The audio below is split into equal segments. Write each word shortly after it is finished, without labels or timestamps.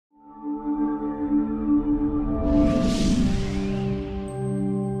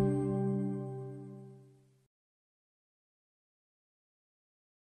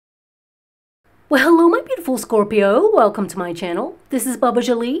beautiful Scorpio, welcome to my channel. This is Baba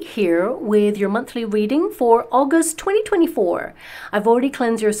Jolie here with your monthly reading for August 2024. I've already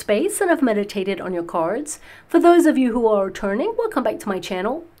cleansed your space and I've meditated on your cards. For those of you who are returning, welcome back to my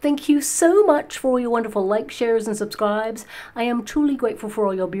channel. Thank you so much for all your wonderful likes, shares, and subscribes. I am truly grateful for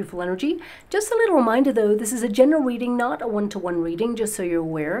all your beautiful energy. Just a little reminder though, this is a general reading, not a one-to-one reading, just so you're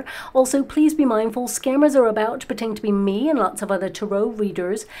aware. Also, please be mindful, scammers are about to pretend to be me and lots of other tarot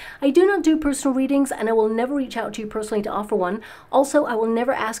readers. I do not do personal readings and I will never reach out to you personally to offer one. Also, I will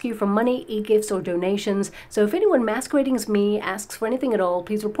never ask you for money, e-gifts, or donations. So if anyone masquerading as me asks for anything at all,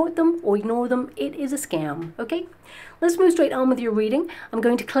 please report them or ignore them. It is a scam, okay? Let's move straight on with your reading. I'm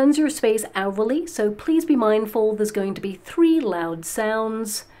going to cleanse your space hourly, so please be mindful. There's going to be 3 loud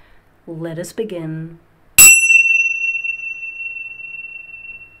sounds. Let us begin.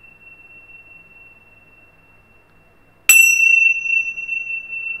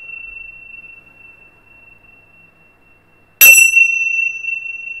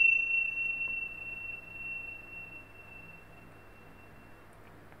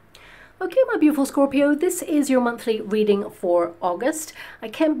 Okay, my beautiful Scorpio, this is your monthly reading for August. I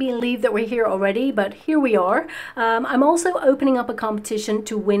can't believe that we're here already, but here we are. I'm also opening up a competition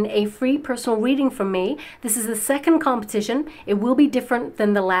to win a free personal reading from me. This is the second competition. It will be different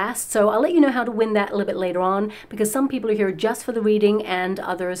than the last, so I'll let you know how to win that a little bit later on, because some people are here just for the reading and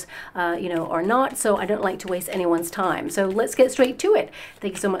others, are not, so I don't like to waste anyone's time. So let's get straight to it.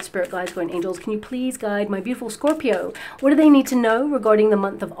 Thank you so much, Spirit Guides, Guardian Angels. Can you please guide my beautiful Scorpio? What do they need to know regarding the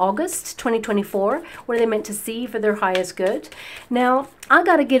month of August 2024? What are they meant to see for their highest good? Now, I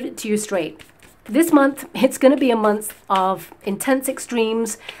gotta give it to you straight. This month, it's going to be a month of intense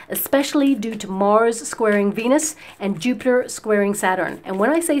extremes, especially due to Mars squaring Venus and Jupiter squaring Saturn. And when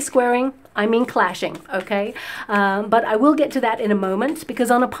I say squaring, I mean clashing, okay? But I will get to that in a moment,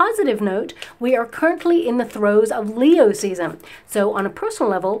 because on a positive note, we are currently in the throes of Leo season. So on a personal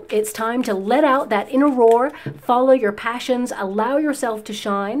level, it's time to let out that inner roar, follow your passions, allow yourself to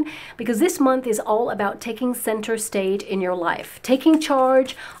shine, because this month is all about taking center stage in your life, taking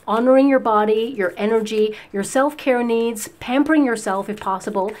charge, honoring your body, your energy, your self-care needs, pampering yourself if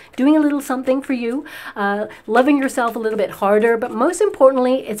possible, doing a little something for you, loving yourself a little bit harder, but most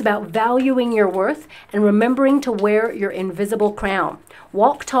importantly, it's about valuing your worth and remembering to wear your invisible crown.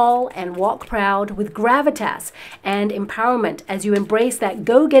 Walk tall and walk proud with gravitas and empowerment as you embrace that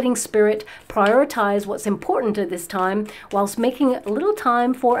go-getting spirit. Prioritize what's important at this time whilst making a little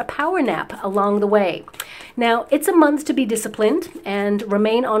time for a power nap along the way. Now, it's a month to be disciplined and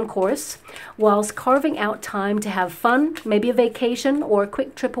remain on course whilst carving out time to have fun, maybe a vacation or a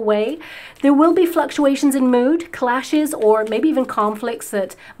quick trip away. There will be fluctuations in mood, clashes, or maybe even conflicts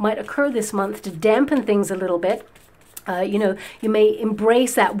that might occur this month to dampen things a little bit. You may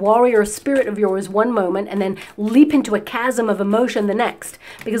embrace that warrior spirit of yours one moment and then leap into a chasm of emotion the next.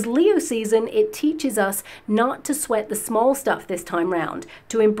 Because Leo season, it teaches us not to sweat the small stuff this time round,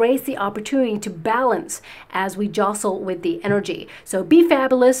 to embrace the opportunity to balance as we jostle with the energy. So be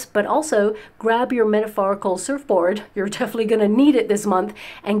fabulous, but also grab your metaphorical surfboard. You're definitely going to need it this month,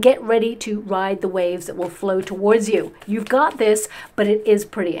 and get ready to ride the waves that will flow towards you. You've got this, but it is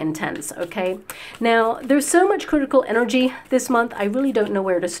pretty intense, okay? Now, there's so much critical energy this month, I really don't know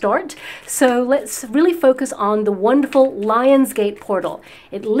where to start. So let's really focus on the wonderful Lionsgate portal.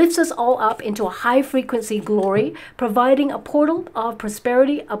 It lifts us all up into a high frequency glory, providing a portal of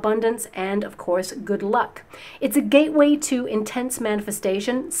prosperity, abundance, and of course, good luck. It's a gateway to intense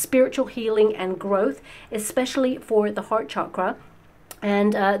manifestation, spiritual healing, and growth, especially for the heart chakra.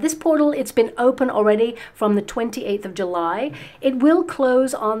 And this portal, it's been open already from the 28th of July. It will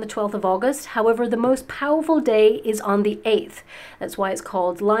close on the 12th of August. However, the most powerful day is on the 8th. That's why it's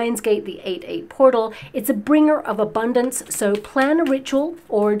called Lionsgate, the 8-8 portal. It's a bringer of abundance, so plan a ritual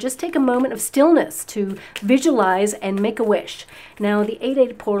or just take a moment of stillness to visualize and make a wish. Now, the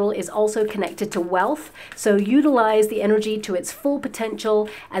 8-8 portal is also connected to wealth, so utilize the energy to its full potential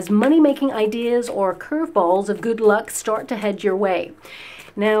as money-making ideas or curveballs of good luck start to head your way.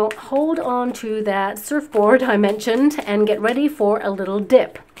 Now, hold on to that surfboard I mentioned and get ready for a little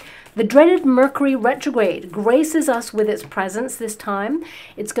dip. The dreaded Mercury retrograde graces us with its presence this time.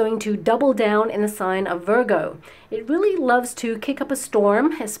 It's going to double down in the sign of Virgo. It really loves to kick up a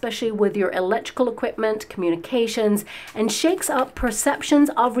storm, especially with your electrical equipment, communications, and shakes up perceptions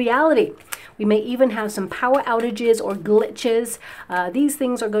of reality. We may even have some power outages or glitches. These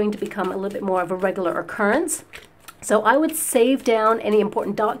things are going to become a little bit more of a regular occurrence. So I would save down any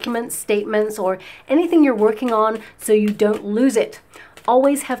important documents, statements, or anything you're working on so you don't lose it.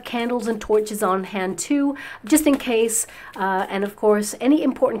 Always have candles and torches on hand too, just in case. And of course, any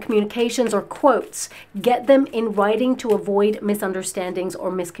important communications or quotes, get them in writing to avoid misunderstandings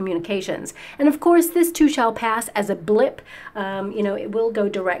or miscommunications. And of course, this too shall pass as a blip. It will go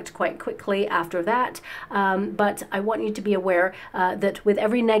direct quite quickly after that. But I want you to be aware that with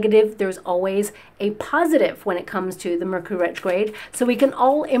every negative, there's always a positive when it comes to the Mercury retrograde. So we can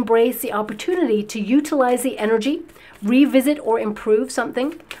all embrace the opportunity to utilize the energy, revisit or improve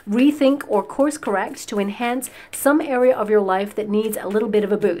something, rethink or course correct to enhance some area of your life that needs a little bit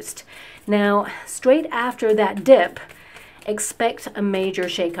of a boost. Now, straight after that dip, expect a major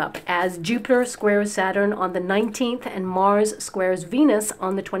shakeup as Jupiter squares Saturn on the 19th and Mars squares Venus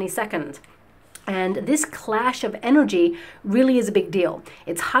on the 22nd. And this clash of energy really is a big deal.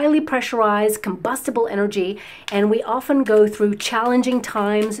 It's highly pressurized, combustible energy, and we often go through challenging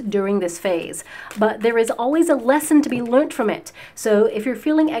times during this phase. But there is always a lesson to be learnt from it. So if you're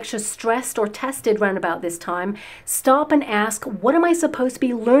feeling extra stressed or tested around about this time, stop and ask, what am I supposed to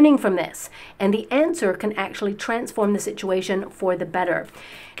be learning from this? And the answer can actually transform the situation for the better.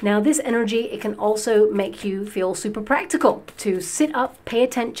 Now, this energy, it can also make you feel super practical to sit up, pay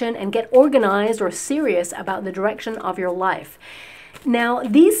attention, and get organized or serious about the direction of your life. Now,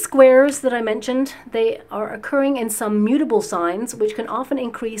 these squares that I mentioned, they are occurring in some mutable signs, which can often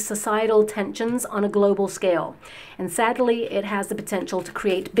increase societal tensions on a global scale. And sadly, it has the potential to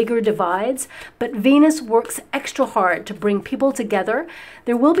create bigger divides, but Venus works extra hard to bring people together.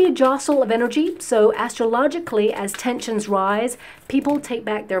 There will be a jostle of energy, so astrologically, as tensions rise, people take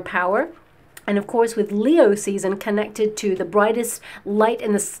back their power. And of course, with Leo season connected to the brightest light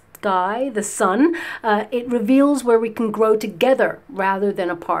in the sky, the sun, it reveals where we can grow together rather than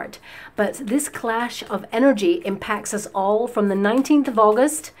apart. But this clash of energy impacts us all from the 19th of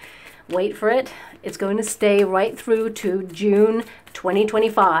August. Wait for it. It's going to stay right through to June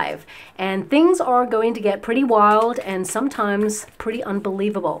 2025. And things are going to get pretty wild and sometimes pretty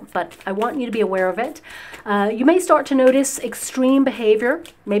unbelievable. But I want you to be aware of it. You may start to notice extreme behavior,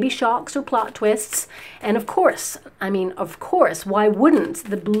 maybe shocks or plot twists. And of course, why wouldn't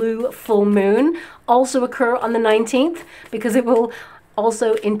the blue full moon also occur on the 19th? Because it will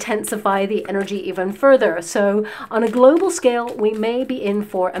also intensify the energy even further. So on a global scale, we may be in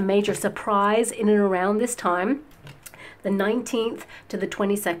for a major surprise in and around this time. The 19th to the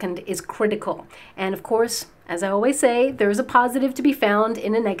 22nd is critical. And of course, as I always say, there's a positive to be found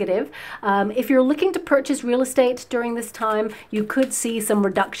in a negative. If you're looking to purchase real estate during this time, you could see some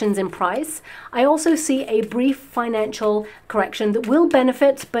reductions in price. I also see a brief financial correction that will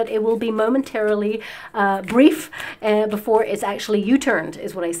benefit, but it will be momentarily brief before it's actually U-turned,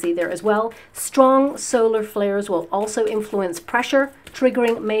 is what I see there as well. Strong solar flares will also influence pressure,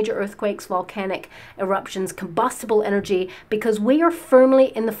 triggering major earthquakes, volcanic eruptions, combustible energy, because we are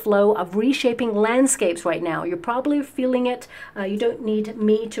firmly in the flow of reshaping landscapes right now. You're probably feeling it. You don't need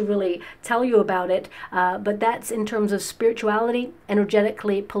me to really tell you about it, but that's in terms of spirituality,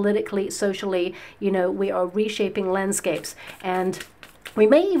 energetically, politically, socially. We are reshaping landscapes. And we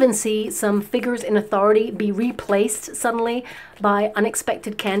may even see some figures in authority be replaced suddenly by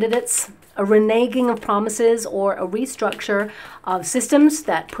unexpected candidates, a reneging of promises, or a restructure of systems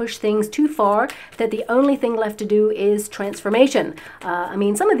that push things too far that the only thing left to do is transformation.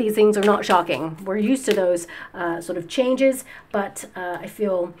 Some of these things are not shocking. We're used to those sort of changes, but I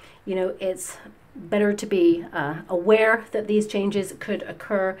feel, it's better to be aware that these changes could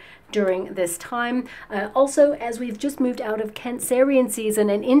occur during this time. Also, as we've just moved out of Cancerian season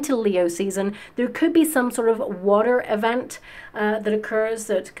and into Leo season, there could be some sort of water event that occurs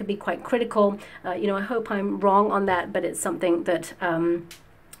that could be quite critical. I hope I'm wrong on that, but it's something that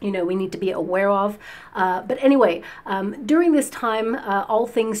we need to be aware of. But anyway, during this time, all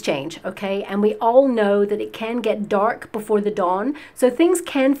things change, okay? And we all know that it can get dark before the dawn. So things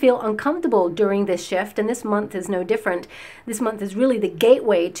can feel uncomfortable during this shift, and this month is no different. This month is really the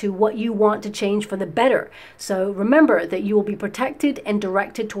gateway to what you want to change for the better. So remember that you will be protected and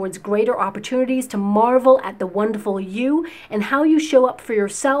directed towards greater opportunities to marvel at the wonderful you and how you show up for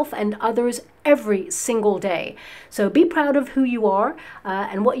yourself and others every single day. So be proud of who you are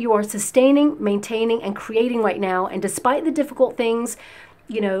and what you are sustaining, maintaining, and creating right now. And despite the difficult things,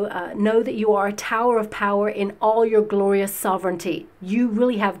 know that you are a tower of power in all your glorious sovereignty. You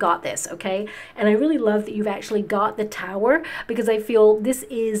really have got this, okay? And I really love that you've actually got the tower, because I feel this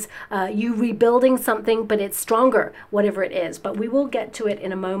is you rebuilding something, but it's stronger, whatever it is. But we will get to it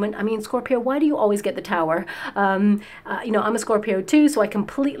in a moment. Scorpio, why do you always get the tower? I'm a Scorpio too, so I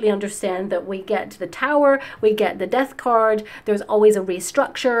completely understand that we get the tower, we get the death card, there's always a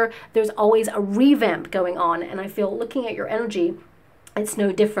restructure, there's always a revamp going on. And I feel, looking at your energy, it's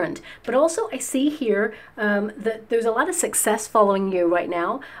no different. But also I see here that there's a lot of success following you right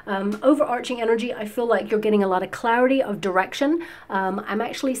now. Overarching energy, I feel like you're getting a lot of clarity of direction. I'm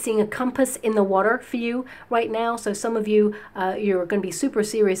actually seeing a compass in the water for you right now. So some of you, you're going to be super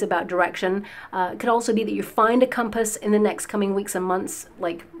serious about direction. It could also be that you find a compass in the next coming weeks and months,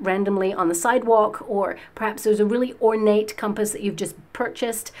 like randomly on the sidewalk, or perhaps there's a really ornate compass that you've just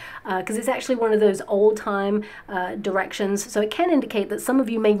purchased, because it's actually one of those old-time directions. So it can indicate that some of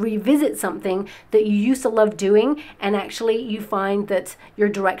you may revisit something that you used to love doing, and actually you find that your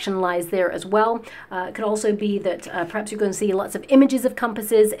direction lies there as well. It could also be that perhaps you're going to see lots of images of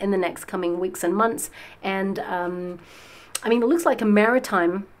compasses in the next coming weeks and months. And I mean, it looks like a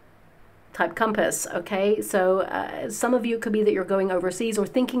maritime type compass. Okay, so some of you, could be that you're going overseas or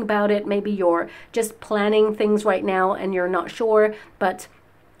thinking about it. Maybe you're just planning things right now and you're not sure, but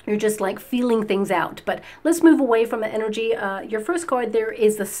you're just like feeling things out. But let's move away from the energy. Your first card there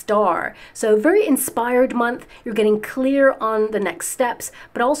is the Star. So very inspired month. You're getting clear on the next steps,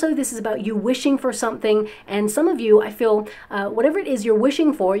 but also this is about you wishing for something. And some of you, I feel, whatever it is you're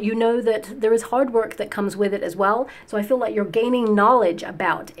wishing for, you know that there is hard work that comes with it as well. So I feel like you're gaining knowledge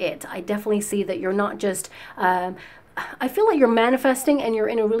about it. I definitely see that you're not just I feel like you're manifesting, and you're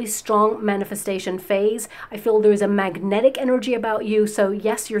in a really strong manifestation phase. I feel there's a magnetic energy about you. So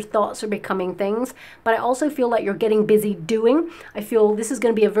yes, your thoughts are becoming things, but I also feel like you're getting busy doing. I feel this is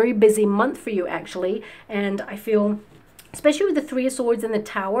going to be a very busy month for you, actually. And I feel, especially with the Three of Swords and the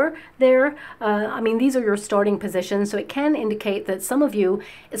Tower there, I mean, these are your starting positions, so it can indicate that some of you,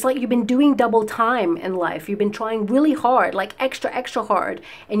 it's like you've been doing double time in life. You've been trying really hard, like extra hard,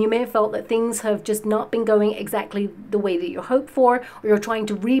 and you may have felt that things have just not been going exactly the way that you hoped for, or you're trying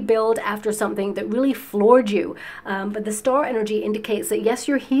to rebuild after something that really floored you. But the Star energy indicates that yes,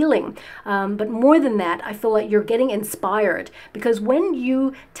 you're healing, but more than that, I feel like you're getting inspired, because when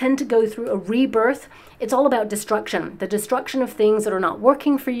you tend to go through a rebirth, it's all about destruction, the destruction of things that are not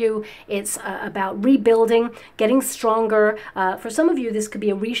working for you. It's about rebuilding, getting stronger. For some of you, this could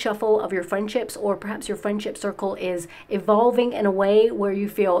be a reshuffle of your friendships, or perhaps your friendship circle is evolving in a way where you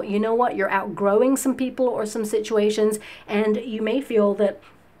feel, you know what, you're outgrowing some people or some situations, and you may feel that,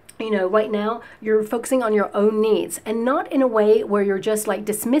 you know, right now you're focusing on your own needs, and not in a way where you're just like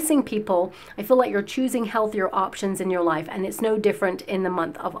dismissing people. I feel like you're choosing healthier options in your life, and it's no different in the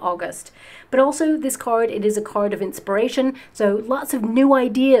month of August. But also this card, it is a card of inspiration. So lots of new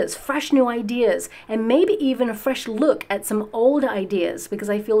ideas, fresh new ideas, and maybe even a fresh look at some old ideas, because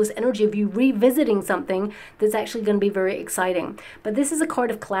I feel this energy of you revisiting something that's actually going to be very exciting. But this is a card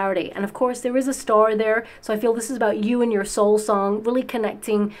of clarity. And of course there is a star there. So I feel this is about you and your soul song, really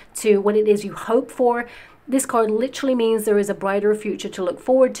connecting to what it is you hope for. This card literally means there is a brighter future to look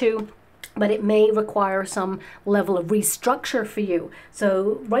forward to, but it may require some level of restructure for you.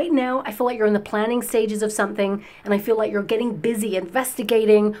 So right now, I feel like you're in the planning stages of something, and I feel like you're getting busy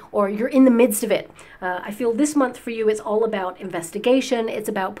investigating, or you're in the midst of it. I feel this month for you, it's all about investigation. It's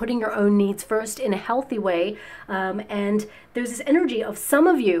about putting your own needs first in a healthy way. And there's this energy of some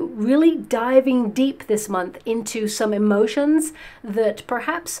of you really diving deep this month into some emotions that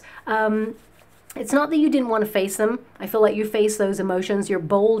perhaps it's not that you didn't want to face them. I feel like you face those emotions. You're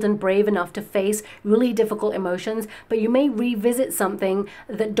bold and brave enough to face really difficult emotions, but you may revisit something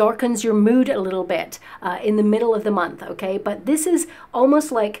that darkens your mood a little bit in the middle of the month, okay? But this is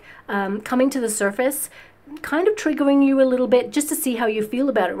almost like coming to the surface, kind of triggering you a little bit just to see how you feel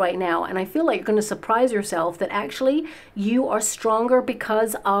about it right now. And I feel like you're going to surprise yourself that actually you are stronger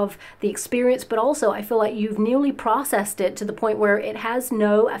because of the experience, but also I feel like you've nearly processed it to the point where it has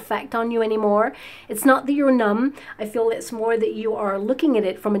no effect on you anymore. It's not that you're numb. I feel it's more that you are looking at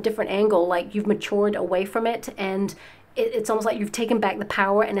it from a different angle, like you've matured away from it, and it's almost like you've taken back the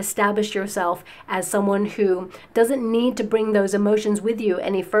power and established yourself as someone who doesn't need to bring those emotions with you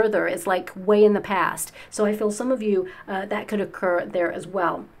any further. It's like way in the past. So I feel some of you, that could occur there as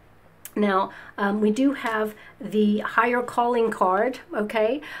well. Now, we do have the higher calling card,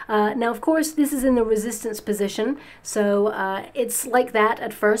 okay? Now, of course, this is in the resistance position, so it's like that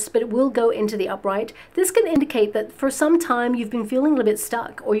at first, but it will go into the upright. This can indicate that for some time you've been feeling a little bit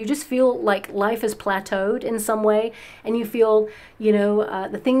stuck, or you just feel like life has plateaued in some way, and you feel, you know,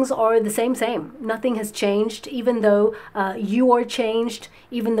 the things are the same. Nothing has changed, even though you are changed,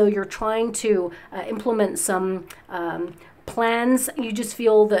 even though you're trying to implement some plans. You just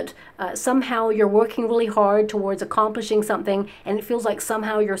feel that somehow you're working really hard towards accomplishing something, and it feels like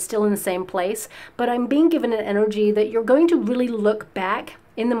somehow you're still in the same place. But I'm being given an energy that you're going to really look back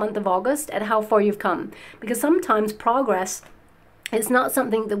in the month of August at how far you've come, because sometimes progress It's not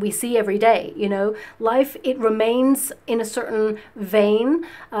something that we see every day, you know. Life, it remains in a certain vein.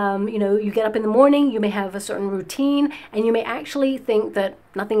 You know, you get up in the morning, you may have a certain routine, and you may actually think that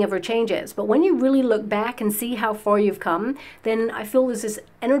nothing ever changes. But when you really look back and see how far you've come, then I feel there's this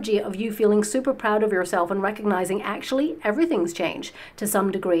energy of you feeling super proud of yourself and recognizing actually everything's changed to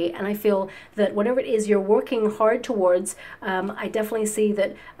some degree. And I feel that whatever it is you're working hard towards, I definitely see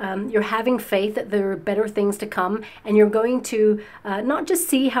that you're having faith that there are better things to come, and you're going to not just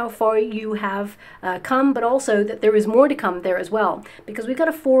see how far you have come, but also that there is more to come there as well. Because we've got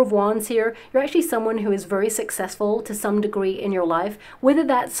a Four of Wands here. You're actually someone who is very successful to some degree in your life, whether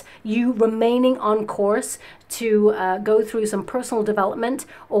that's you remaining on course to go through some personal development,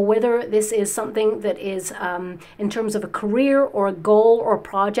 or whether this is something that is in terms of a career or a goal or a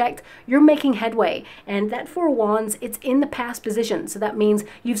project, you're making headway. And that Four of Wands, it's in the past position. So that means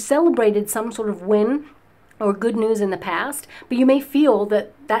you've celebrated some sort of win or good news in the past, but you may feel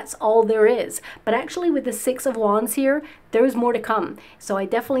that that's all there is. But actually with the Six of Wands here, there is more to come. So I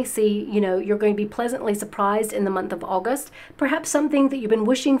definitely see, you know, you're going to be pleasantly surprised in the month of August. Perhaps something that you've been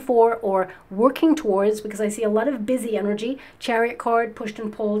wishing for or working towards, because I see a lot of busy energy. Chariot card pushed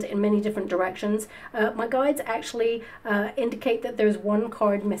and pulled in many different directions. My guides actually indicate that there's one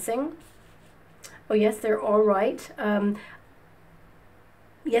card missing. Oh yes, they're all right.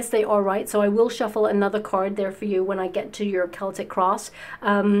 Yes, they are right. So I will shuffle another card there for you when I get to your Celtic cross.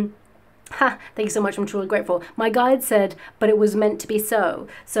 Thank you so much. I'm truly grateful. My guide said, but it was meant to be so.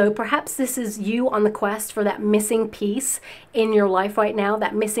 So perhaps this is you on the quest for that missing piece in your life right now,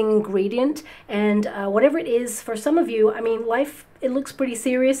 that missing ingredient. And whatever it is, for some of you, I mean, life, it looks pretty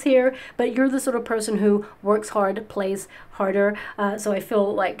serious here, but you're the sort of person who works hard, plays harder. So I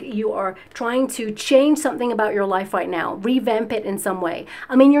feel like you are trying to change something about your life right now, revamp it in some way.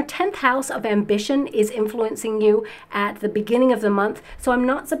 I mean, your 10th house of ambition is influencing you at the beginning of the month. So I'm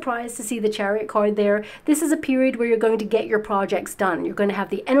not surprised to see the Chariot card there. This is a period where you're going to get your projects done. You're going to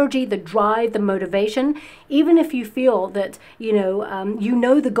have the energy, the drive, the motivation, even if you feel that, you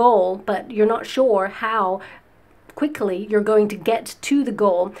know the goal, but you're not sure how quickly you're going to get to the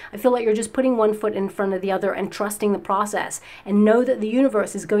goal. I feel like you're just putting one foot in front of the other and trusting the process, and know that the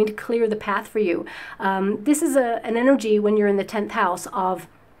universe is going to clear the path for you. This is an energy when you're in the 10th house of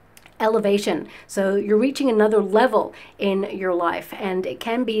elevation. So you're reaching another level in your life, and it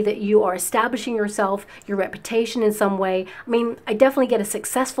can be that you are establishing yourself, your reputation in some way. I mean, I definitely get a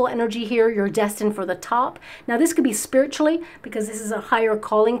successful energy here. You're destined for the top. Now this could be spiritually, because this is a higher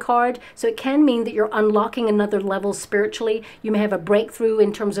calling card. So it can mean that you're unlocking another level spiritually. You may have a breakthrough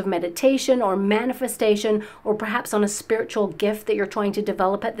in terms of meditation or manifestation, or perhaps on a spiritual gift that you're trying to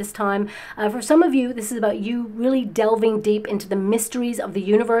develop at this time. For some of you, this is about you really delving deep into the mysteries of the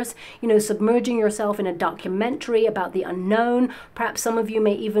universe. You know, submerging yourself in a documentary about the unknown. Perhaps some of you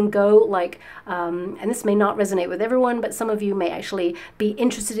may even go like, and this may not resonate with everyone, but some of you may actually be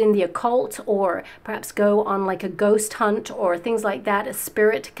interested in the occult, or perhaps go on like a ghost hunt or things like that, a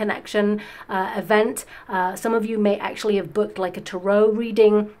spirit connection event. Some of you may actually have booked like a tarot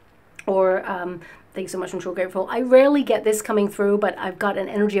reading, or thanks so much, I'm so grateful. I rarely get this coming through, but I've got an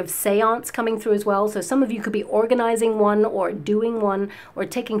energy of seance coming through as well. So some of you could be organizing one, or doing one, or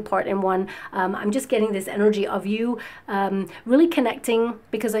taking part in one. I'm just getting this energy of you really connecting,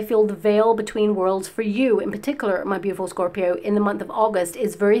 because I feel the veil between worlds for you in particular, my beautiful Scorpio, in the month of August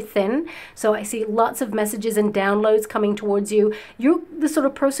is very thin. So I see lots of messages and downloads coming towards you. You're the sort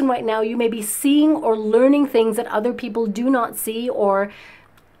of person right now, you may be seeing or learning things that other people do not see, or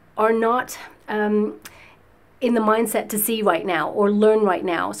are not in the mindset to see right now or learn right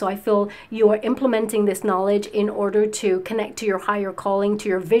now. So I feel you are implementing this knowledge in order to connect to your higher calling, to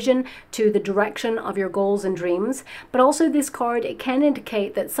your vision, to the direction of your goals and dreams. But also this card, it can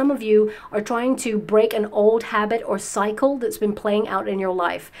indicate that some of you are trying to break an old habit or cycle that's been playing out in your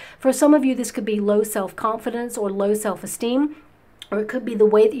life. For some of you, this could be low self-confidence or low self-esteem. Or it could be the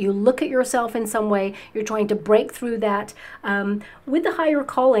way that you look at yourself in some way. You're trying to break through that. With the higher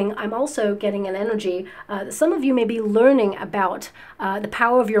calling, I'm also getting an energy. Some of you may be learning about the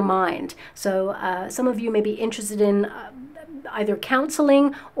power of your mind. So some of you may be interested in either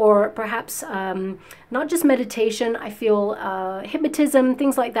counseling, or perhaps not just meditation. I feel hypnotism,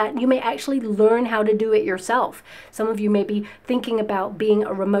 things like that. You may actually learn how to do it yourself. Some of you may be thinking about being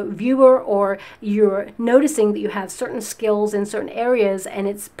a remote viewer, or you're noticing that you have certain skills in certain areas, and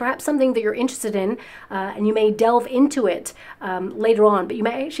it's perhaps something that you're interested in, and you may delve into it later on, but you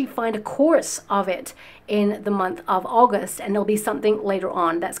may actually find a course of it in the month of August, and there'll be something later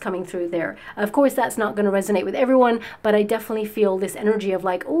on that's coming through there. Of course, that's not going to resonate with everyone, but I definitely definitely feel this energy of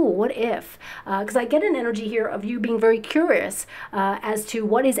like, oh, what if? Because I get an energy here of you being very curious as to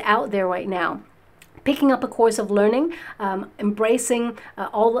what is out there right now. Picking up a course of learning, embracing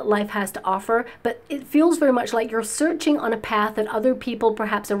all that life has to offer, but it feels very much like you're searching on a path that other people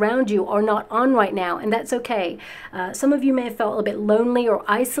perhaps around you are not on right now, and that's okay. Some of you may have felt a bit lonely or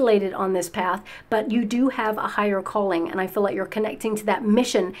isolated on this path, but you do have a higher calling, and I feel like you're connecting to that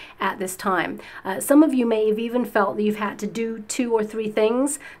mission at this time. Some of you may have even felt that you've had to do 2 or 3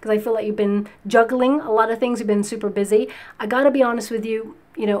 things, because I feel like you've been juggling a lot of things, you've been super busy. I gotta be honest with you,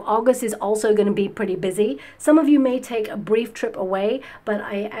 you know, August is also going to be pretty busy. Some of you may take a brief trip away, but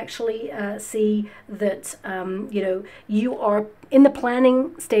I actually see that, you know, you are in the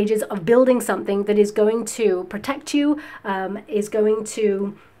planning stages of building something that is going to protect you, is going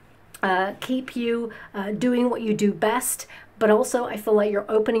to keep you doing what you do best. But also I feel like you're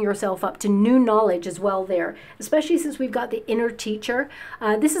opening yourself up to new knowledge as well there, especially since we've got the inner teacher.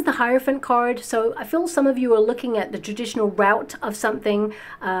 This is the Hierophant card, so I feel some of you are looking at the traditional route of something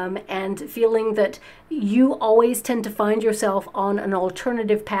and feeling that you always tend to find yourself on an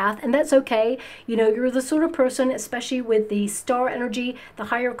alternative path, and that's okay. You know, you're the sort of person, especially with the star energy, the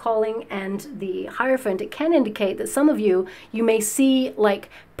higher calling, and the Hierophant, it can indicate that some of you may see like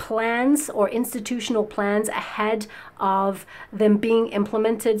plans or institutional plans ahead of them being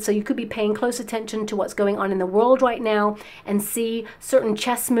implemented. So you could be paying close attention to what's going on in the world right now and see certain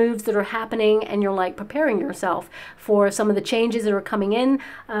chess moves that are happening, and you're like preparing yourself for some of the changes that are coming in.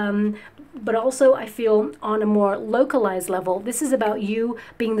 But also I feel on a more localized level, this is about you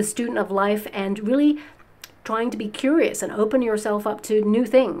being the student of life and really trying to be curious and open yourself up to new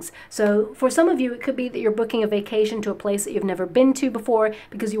things. So for some of you, it could be that you're booking a vacation to a place that you've never been to before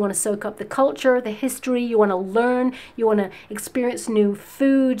because you want to soak up the culture, the history, you want to learn, you want to experience new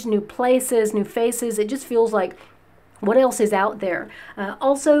foods, new places, new faces. It just feels like, what else is out there?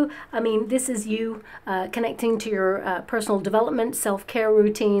 Also, I mean, this is you connecting to your personal development, self-care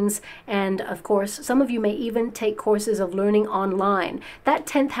routines, and of course, some of you may even take courses of learning online. That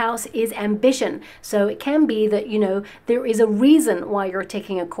 10th house is ambition. So it can be that, you know, there is a reason why you're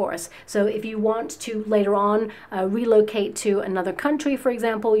taking a course. So if you want to later on relocate to another country, for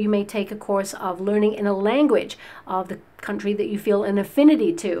example, you may take a course of learning in a language of the country that you feel an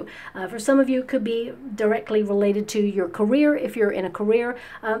affinity to. For some of you, it could be directly related to your career if you're in a career.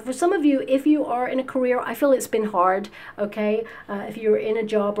 For some of you, if you are in a career, I feel it's been hard, okay? If you're in a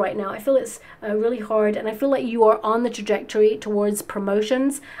job right now, I feel it's really hard, and I feel like you are on the trajectory towards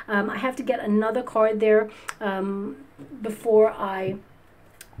promotions. I have to get another card there before I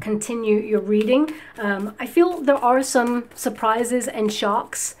continue your reading. I feel there are some surprises and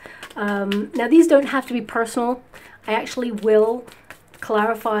shocks. Now, these don't have to be personal. I actually will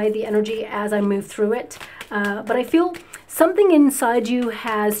clarify the energy as I move through it. But I feel something inside you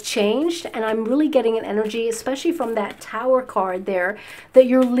has changed, and I'm really getting an energy, especially from that Tower card there, that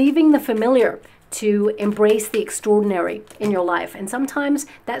you're leaving the familiar to embrace the extraordinary in your life. And sometimes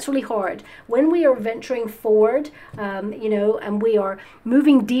that's really hard. When we are venturing forward, you know, and we are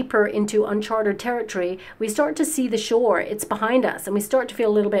moving deeper into uncharted territory, we start to see the shore. It's behind us, and we start to feel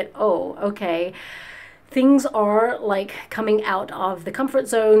a little bit, oh, okay, things are like coming out of the comfort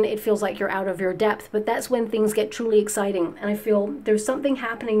zone. It feels like you're out of your depth, but that's when things get truly exciting. And I feel there's something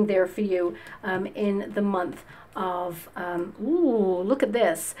happening there for you in the month of, ooh, look at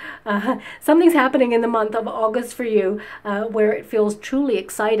this. Something's happening in the month of August for you where it feels truly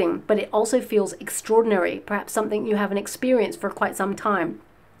exciting, but it also feels extraordinary, perhaps something you haven't experienced for quite some time.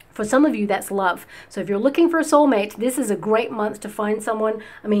 For some of you, that's love. So if you're looking for a soulmate, this is a great month to find someone.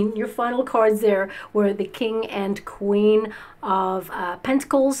 I mean, your final cards there were the King and Queen of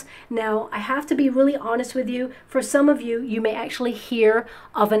Pentacles. Now, I have to be really honest with you. For some of you, you may actually hear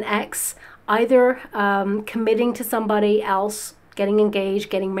of an ex, either committing to somebody else, getting engaged,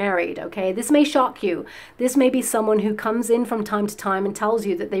 getting married, okay? This may shock you. This may be someone who comes in from time to time and tells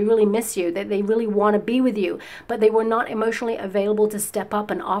you that they really miss you, that they really want to be with you, but they were not emotionally available to step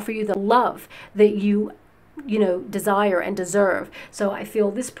up and offer you the love that you know, desire and deserve. So I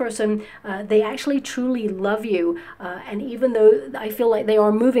feel this person, they actually truly love you. And even though I feel like they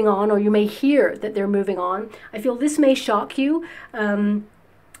are moving on, or you may hear that they're moving on, I feel this may shock you.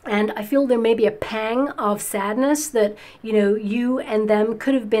 And I feel there may be a pang of sadness that, you know, you and them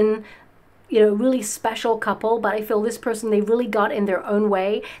could have been, you know, really special couple, but I feel this person, they really got in their own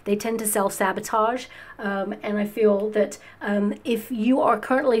way. They tend to self-sabotage. And I feel that if you are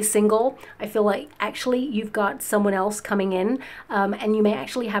currently single, I feel like actually you've got someone else coming in, and you may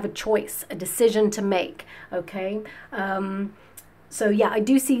actually have a choice, a decision to make, okay? So yeah, I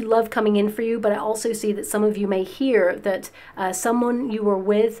do see love coming in for you, but I also see that some of you may hear that someone you were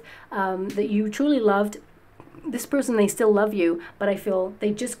with that you truly loved, this person, they still love you, but I feel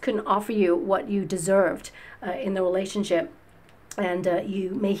they just couldn't offer you what you deserved in the relationship. And you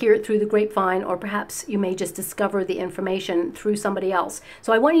may hear it through the grapevine, or perhaps you may just discover the information through somebody else.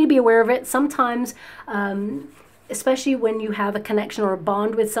 So I want you to be aware of it. Sometimes, especially when you have a connection or a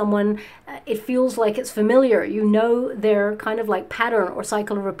bond with someone, it feels like it's familiar. You know their kind of like pattern or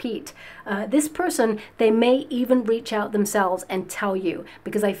cycle of repeat. This person, they may even reach out themselves and tell you,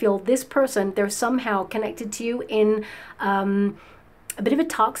 because I feel this person, they're somehow connected to you in a bit of a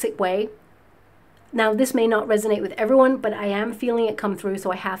toxic way. Now, this may not resonate with everyone, but I am feeling it come through,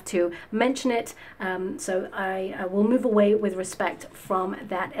 so I have to mention it. So I will move away with respect from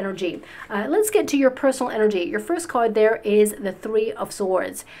that energy. Let's get to your personal energy. Your first card there is the Three of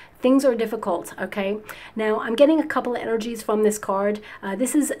Swords. Things are difficult, okay? Now, I'm getting a couple of energies from this card.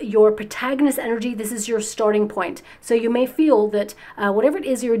 This is your protagonist energy. This is your starting point. So you may feel that whatever it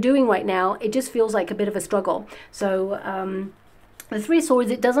is you're doing right now, it just feels like a bit of a struggle. So, the Three of Swords,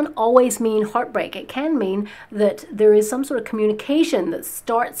 it doesn't always mean heartbreak. It can mean that there is some sort of communication that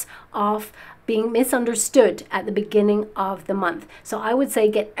starts off being misunderstood at the beginning of the month. So I would say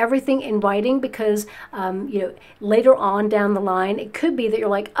get everything in writing, because you know, later on down the line, it could be that you're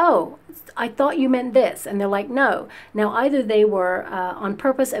like, oh, I thought you meant this, and they're like, no. Now, either they were on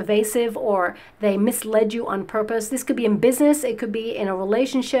purpose evasive, or they misled you on purpose. This could be in business, it could be in a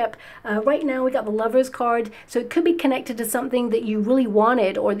relationship. Right now we got the Lovers card, so it could be connected to something that you really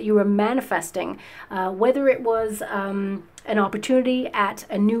wanted or that you were manifesting, whether it was an opportunity at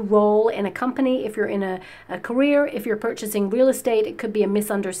a new role in a company, if you're in a career, if you're purchasing real estate, it could be a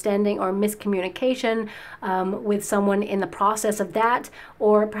misunderstanding or miscommunication with someone in the process of that,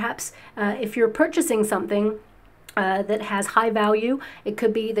 or perhaps if you're purchasing something that has high value, it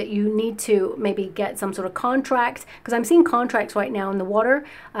could be that you need to maybe get some sort of contract, because I'm seeing contracts right now in the water.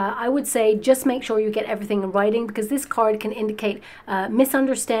 I would say just make sure you get everything in writing, because this card can indicate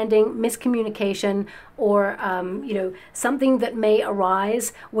misunderstanding, miscommunication, or you know, something that may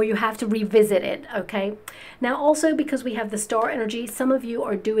arise where you have to revisit it, okay? Now also, because we have the Star energy, some of you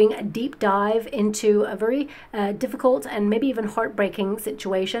are doing a deep dive into a very difficult and maybe even heartbreaking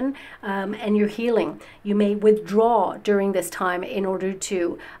situation, and you're healing. You may withdraw during this time in order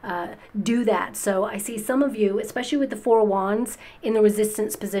to do that. So I see some of you, especially with the Four of Wands in the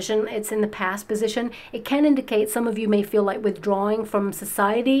resistance position, it's in the past position, it can indicate some of you may feel like withdrawing from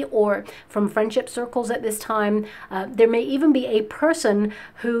society or from friendship circles at this time. There may even be a person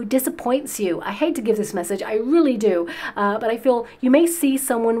who disappoints you. I hate to give this message, I really do, but I feel you may see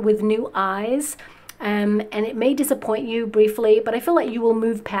someone with new eyes, and it may disappoint you briefly, but I feel like you will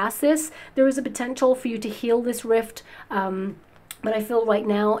move past this. There is a potential for you to heal this rift, but I feel right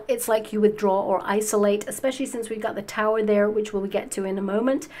now it's like you withdraw or isolate, especially since we've got the Tower there, which we'll get to in a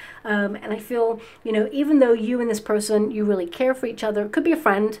moment. And I feel, you know, even though you and this person, you really care for each other, it could be a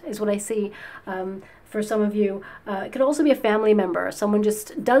friend is what I see. For some of you, it could also be a family member. Someone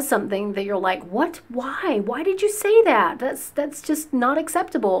just does something that you're like, what? Why did you say that? That's just not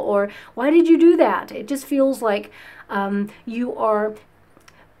acceptable. Or why did you do that? It just feels like you are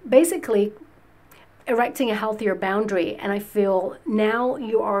basically erecting a healthier boundary, and I feel now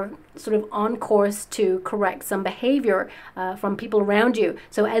you are sort of on course to correct some behavior from people around you.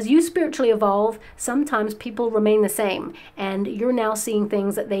 So as you spiritually evolve, sometimes people remain the same, and you're now seeing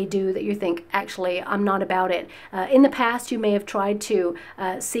things that they do that you think, actually, I'm not about it. In the past, you may have tried to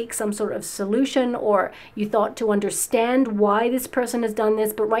seek some sort of solution, or you thought to understand why this person has done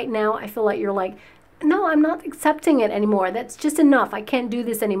this, but right now I feel like you're like, no, I'm not accepting it anymore. That's just enough. I can't do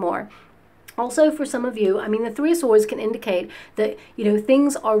this anymore. Also, for some of you, I mean, the Three of Swords can indicate that, you know,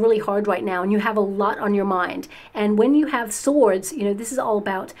 things are really hard right now and you have a lot on your mind. And when you have swords, you know, this is all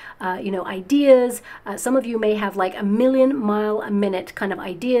about, you know, ideas. Some of you may have like a million-mile-a-minute kind of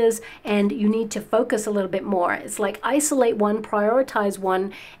ideas, and you need to focus a little bit more. It's like isolate one, prioritize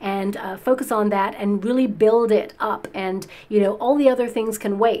one, and focus on that and really build it up. And, you know, all the other things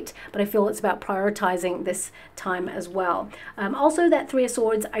can wait, but I feel it's about prioritizing this time as well. Also, that Three of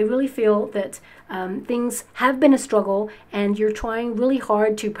Swords, I really feel that things have been a struggle, and you're trying really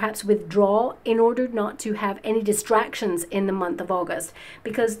hard to perhaps withdraw in order not to have any distractions in the month of August,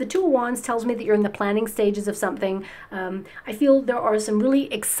 because the Two of Wands tells me that you're in the planning stages of something. I feel there are some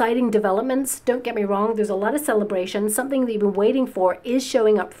really exciting developments. Don't get me wrong, there's a lot of celebration. Something that you've been waiting for is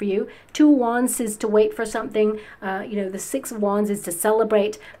showing up for you. Two of Wands is to wait for something. You know, the Six of Wands is to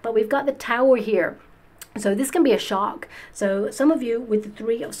celebrate, but we've got the Tower here. So this can be a shock. So some of you with the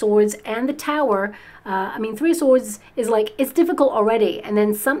Three of Swords and the Tower, I mean, Three of Swords is like, it's difficult already, and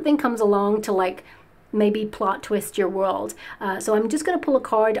then something comes along to like maybe plot twist your world. So I'm just going to pull a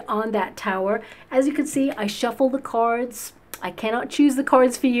card on that Tower. As you can see, I shuffle the cards. I cannot choose the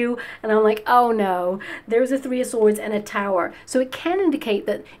cards for you, and I'm like, oh no, there's a Three of Swords and a Tower. So it can indicate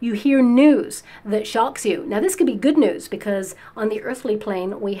that you hear news that shocks you. Now this could be good news, because on the earthly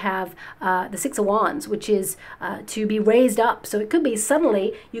plane we have the Six of Wands, which is to be raised up. So it could be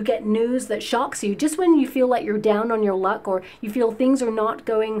suddenly you get news that shocks you just when you feel like you're down on your luck, or you feel things are not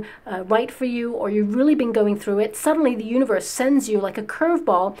going right for you, or you've really been going through it. Suddenly the universe sends you like a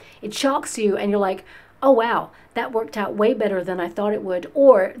curveball. It shocks you and you're like, oh wow, that worked out way better than I thought it would.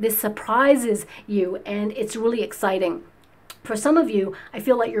 Or this surprises you and it's really exciting. For some of you, I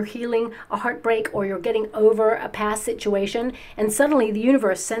feel like you're healing a heartbreak, or you're getting over a past situation, and suddenly the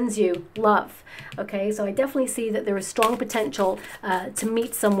universe sends you love. Okay, so I definitely see that there is strong potential to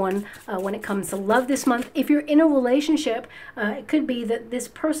meet someone when it comes to love this month. If you're in a relationship, it could be that this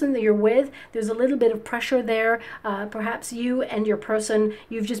person that you're with, there's a little bit of pressure there. Perhaps you and your person,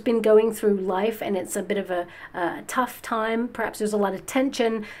 you've just been going through life and it's a bit of a tough time. Perhaps there's a lot of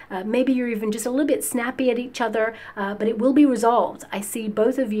tension. Maybe you're even just a little bit snappy at each other, but it will be resolved. I see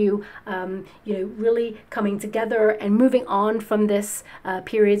both of you, you know, really coming together and moving on from this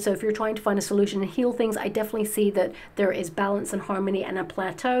period. So if you're trying to find a solution and heal things, I definitely see that there is balance and harmony and a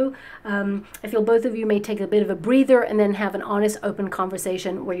plateau. I feel both of you may take a bit of a breather and then have an honest, open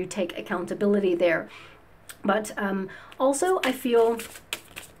conversation where you take accountability there. But also I feel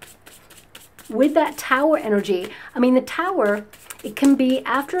with that Tower energy, I mean, the Tower, it can be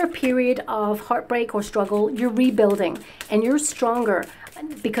after a period of heartbreak or struggle, you're rebuilding and you're stronger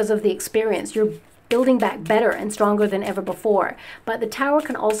because of the experience. You're building back better and stronger than ever before. But the Tower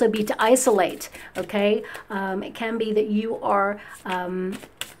can also be to isolate, okay? It can be that you are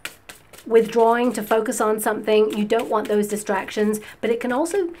withdrawing to focus on something. You don't want those distractions, but it can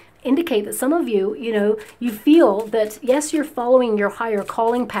also indicate that some of you, you know, you feel that yes, you're following your higher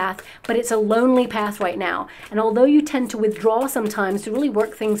calling path, but it's a lonely path right now. And although you tend to withdraw sometimes to really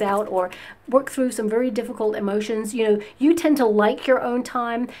work things out or work through some very difficult emotions, you know, you tend to like your own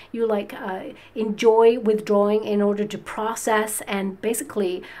time. You like enjoy withdrawing in order to process and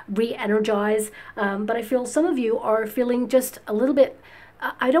basically re-energize. But I feel some of you are feeling just a little bit,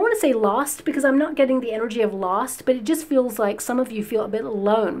 I don't want to say lost, because I'm not getting the energy of lost, but it just feels like some of you feel a bit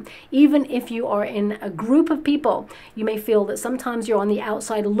alone. Even if you are in a group of people, you may feel that sometimes you're on the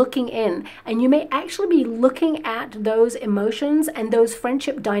outside looking in, and you may actually be looking at those emotions and those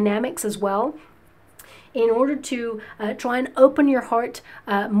friendship dynamics as well, in order to try and open your heart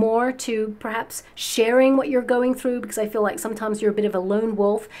more to perhaps sharing what you're going through, because I feel like sometimes you're a bit of a lone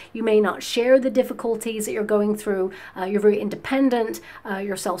wolf. You may not share the difficulties that you're going through. You're very independent,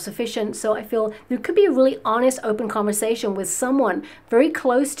 you're self-sufficient. So I feel there could be a really honest, open conversation with someone very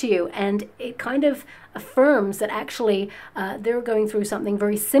close to you, and it kind of affirms that actually they're going through something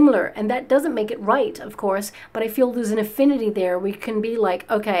very similar. And that doesn't make it right, of course, but I feel there's an affinity there. We can be like,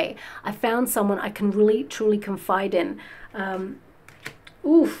 okay, I found someone I can really truly confide in.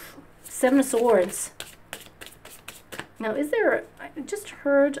 Oof, Seven of Swords. Now, is there, I just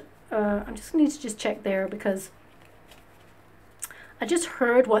heard, I'm just going to just check there, because I just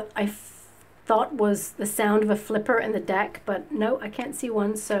heard what I thought was the sound of a flipper in the deck, but no, I can't see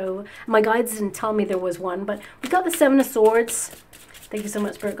one. So my guides didn't tell me there was one, but we got the Seven of Swords. Thank you so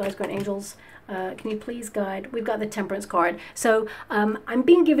much, Spirit Guides, Guardian Angels. Can you please guide? We've got the Temperance card. So I'm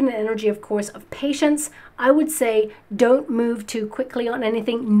being given an energy, of course, of patience. I would say don't move too quickly on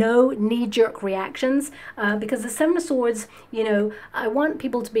anything. No knee-jerk reactions, because the Seven of Swords, you know, I want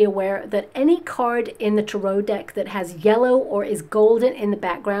people to be aware that any card in the Tarot deck that has yellow or is golden in the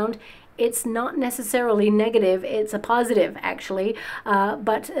background, it's not necessarily negative, it's a positive actually,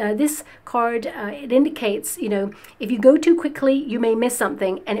 but this card, it indicates, you know, if you go too quickly, you may miss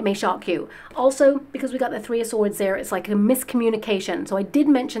something and it may shock you. Also, because we got the Three of Swords there, it's like a miscommunication. So I did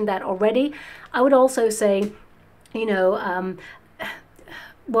mention that already. I would also say, you know,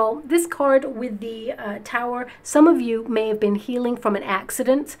 well, this card with the Tower, some of you may have been healing from an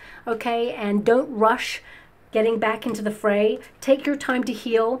accident, okay, and don't rush getting back into the fray. Take your time to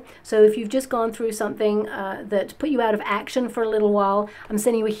heal. So if you've just gone through something that put you out of action for a little while, I'm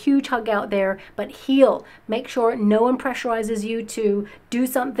sending you a huge hug out there, but heal. Make sure no one pressurizes you to do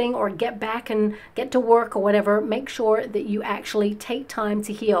something or get back and get to work or whatever. Make sure that you actually take time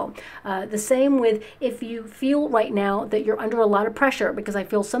to heal. The same with if you feel right now that you're under a lot of pressure, because I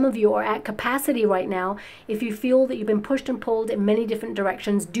feel some of you are at capacity right now. If you feel that you've been pushed and pulled in many different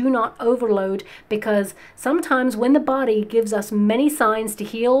directions, do not overload, because sometimes when the body gives us many signs to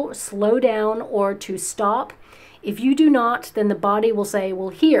heal, slow down, or to stop, if you do not, then the body will say, well,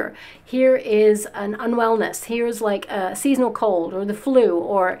 here is an unwellness. Here's like a seasonal cold or the flu,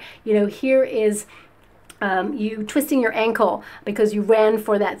 or, you know, here is you twisting your ankle because you ran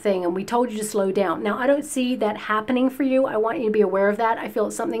for that thing and we told you to slow down. Now, I don't see that happening for you. I want you to be aware of that. I feel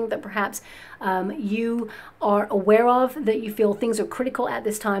it's something that perhaps you are aware of, that you feel things are critical at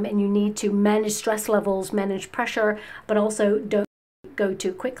this time and you need to manage stress levels, manage pressure, but also don't go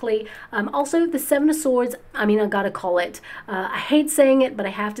too quickly. Also, the Seven of Swords, I mean, I gotta call it. I hate saying it, but I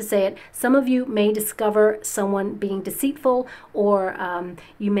have to say it. Some of you may discover someone being deceitful, or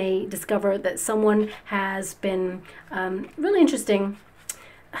you may discover that someone has been really interesting.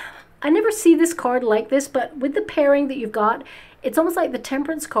 I never see this card like this, but with the pairing that you've got, it's almost like the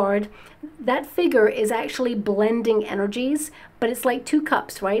Temperance card. That figure is actually blending energies, but it's like two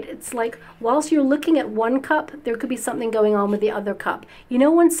cups, right? It's like whilst you're looking at one cup, there could be something going on with the other cup. You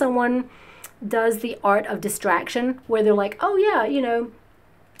know, when someone does the art of distraction, where they're like, oh yeah, you know,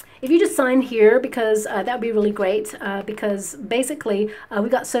 if you just sign here, because that would be really great, because basically we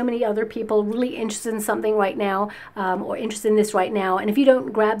got so many other people really interested in something right now, or interested in this right now, and if you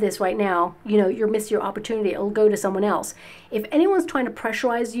don't grab this right now, you know, you'll miss your opportunity. It'll go to someone else. If anyone's trying to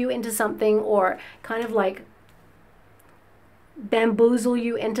pressurize you into something, or kind of like bamboozle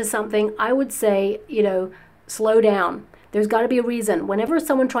you into something, I would say, you know, slow down. There's got to be a reason. Whenever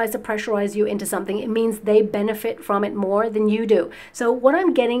someone tries to pressurize you into something, it means they benefit from it more than you do. So what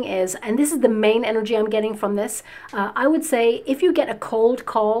I'm getting is, and this is the main energy I'm getting from this, I would say if you get a cold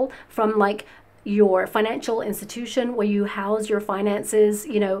call from like your financial institution where you house your finances,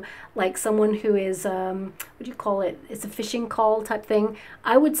 you know, like someone who is, what do you call it? It's a phishing call type thing.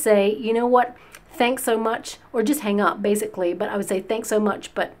 I would say, you know what? Thanks so much, or just hang up basically. But I would say thanks so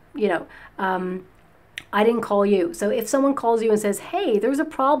much, but you know, I didn't call you. So if someone calls you and says, hey, there's a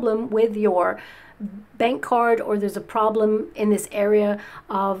problem with your bank card, or there's a problem in this area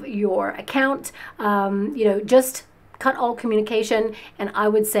of your account, you know, just cut all communication. And I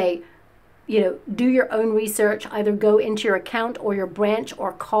would say, you know, do your own research. Either go into your account or your branch,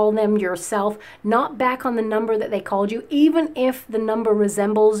 or call them yourself, not back on the number that they called you. Even if the number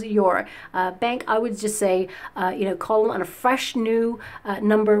resembles your bank, I would just say, you know, call them on a fresh new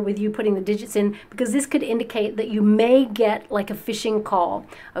number with you putting the digits in, because this could indicate that you may get like a phishing call,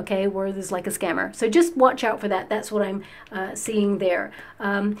 okay, where there's like a scammer. So just watch out for that. That's what I'm seeing there.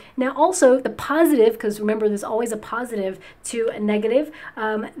 Now also the positive, because remember there's always a positive to a negative.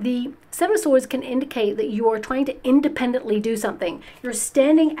 The Seven of Swords can indicate that you are trying to independently do something. You're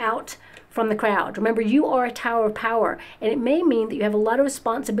standing out from the crowd. Remember, you are a tower of power, and it may mean that you have a lot of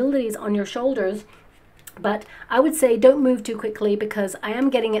responsibilities on your shoulders, but I would say don't move too quickly, because I am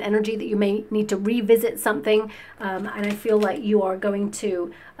getting an energy that you may need to revisit something, and I feel like you are going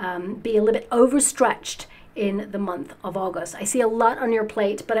to be a little bit overstretched in the month of August. I see a lot on your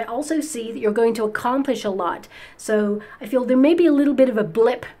plate, but I also see that you're going to accomplish a lot. So I feel there may be a little bit of a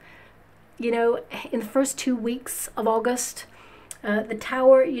blip, you know, in the first 2 weeks of August. The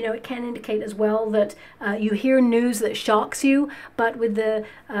Tower, you know, it can indicate as well that you hear news that shocks you, but with the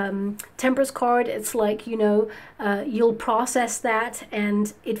Temperance card, it's like, you know, you'll process that,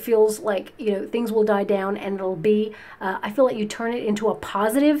 and it feels like, you know, things will die down, and it'll be, I feel like you turn it into a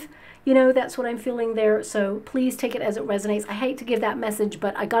positive. You know, that's what I'm feeling there. So please take it as it resonates. I hate to give that message,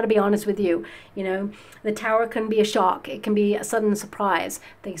 but I got to be honest with you. You know, the Tower can be a shock. It can be a sudden surprise.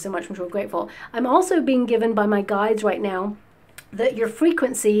 Thank you so much. I'm so grateful. I'm also being given by my guides right now that your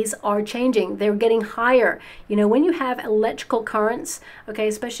frequencies are changing. They're getting higher. You know, when you have electrical currents, okay,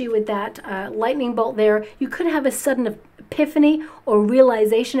 especially with that lightning bolt there, you could have a sudden epiphany or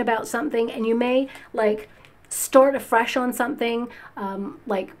realization about something, and you may like start afresh on something,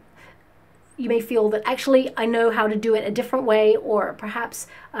 like you may feel that actually I know how to do it a different way, or perhaps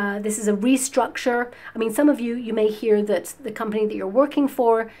this is a restructure. I mean, some of you, you may hear that the company that you're working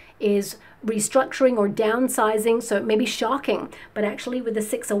for is restructuring or downsizing, so it may be shocking, but actually with the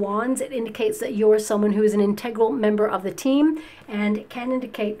Six of Wands, it indicates that you're someone who is an integral member of the team, and it can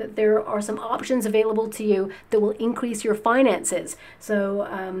indicate that there are some options available to you that will increase your finances.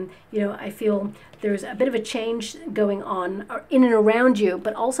 So, you know, I feel there's a bit of a change going on in and around you,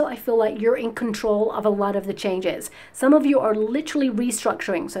 but also I feel like you're in control of a lot of the changes. Some of you are literally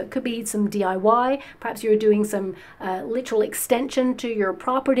restructuring, so it could be some DIY, perhaps you're doing some literal extension to your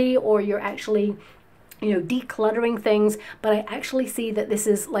property, or you're actually decluttering things. But I actually see that this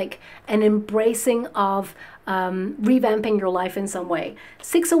is like an embracing of revamping your life in some way.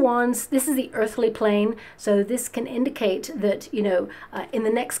 Six of Wands, this is the earthly plane, so this can indicate that in the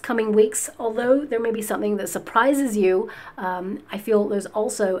next coming weeks, although there may be something that surprises you, I feel there's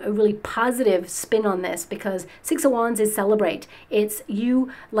also a really positive spin on this, because Six of Wands is celebrate. It's you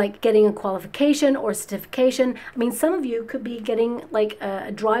like getting a qualification or certification. I mean, some of you could be getting like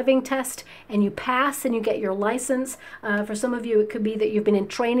a driving test and you pass and you get your license. For some of you, it could be that you've been in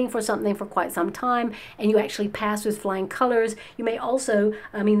training for something for quite some time and you actually pass with flying colors. You may also,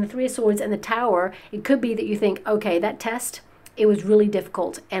 I mean, the Three of Swords and the Tower, it could be that you think, okay, that test, it was really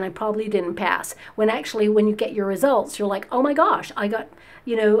difficult and I probably didn't pass. When actually, when you get your results, you're like, oh my gosh, I got,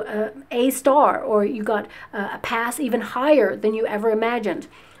 A star, or you got a pass even higher than you ever imagined.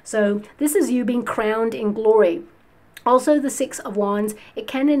 So this is you being crowned in glory. Also, the Six of Wands, it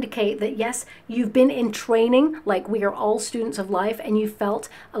can indicate that, yes, you've been in training, like we are all students of life, and you felt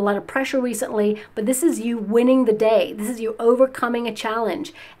a lot of pressure recently, but this is you winning the day. This is you overcoming a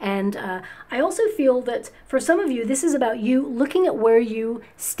challenge. And I also feel that for some of you, this is about you looking at where you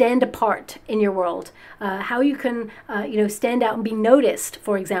stand apart in your world, how you can, stand out and be noticed,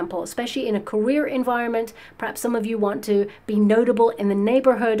 for example, especially in a career environment. Perhaps some of you want to be notable in the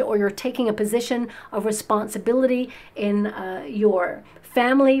neighborhood, or you're taking a position of responsibility in your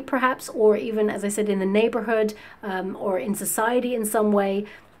family, perhaps, or even, as I said, in the neighborhood, or in society in some way.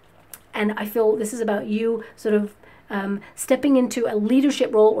 And I feel this is about you sort of stepping into a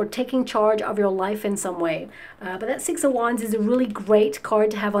leadership role or taking charge of your life in some way. But that Six of Wands is a really great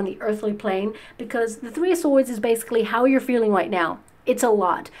card to have on the earthly plane, because the Three of Swords is basically how you're feeling right now. It's a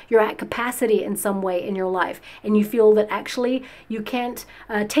lot. You're at capacity in some way in your life, and you feel that actually you can't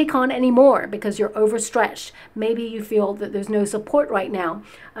take on any more because you're overstretched. Maybe you feel that there's no support right now,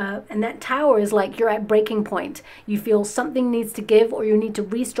 and that Tower is like you're at breaking point. You feel something needs to give, or you need to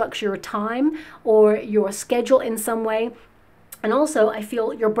restructure your time or your schedule in some way. And also, I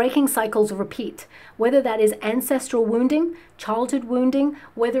feel you're breaking cycles of repeat, whether that is ancestral wounding, childhood wounding,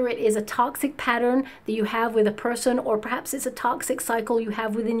 whether it is a toxic pattern that you have with a person, or perhaps it's a toxic cycle you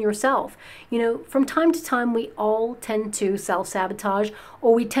have within yourself. From time to time, we all tend to self-sabotage,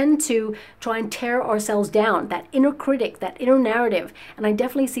 or we tend to try and tear ourselves down, that inner critic, that inner narrative. And I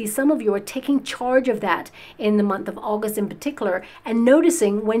definitely see some of you are taking charge of that in the month of August in particular, and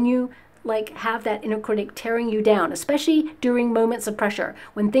noticing when you have that inner critic tearing you down, especially during moments of pressure.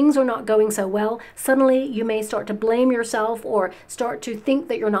 When things are not going so well, suddenly you may start to blame yourself, or start to think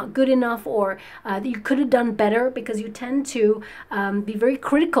that you're not good enough, or that you could have done better, because you tend to be very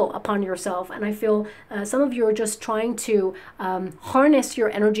critical upon yourself. And I feel some of you are just trying to harness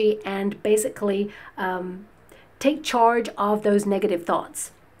your energy and basically take charge of those negative thoughts.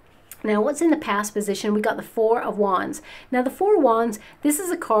 Now, what's in the past position? We got the Four of Wands. Now, the Four of Wands, this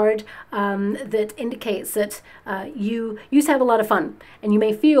is a card that indicates that you used to have a lot of fun, and you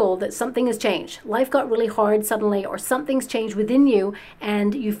may feel that something has changed. Life got really hard suddenly, or something's changed within you,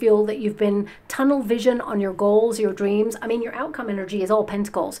 and you feel that you've been tunnel vision on your goals, your dreams. I mean, your outcome energy is all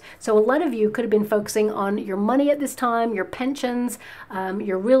pentacles. So a lot of you could have been focusing on your money at this time, your pensions,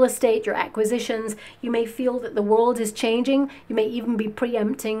 your real estate, your acquisitions. You may feel that the world is changing. You may even be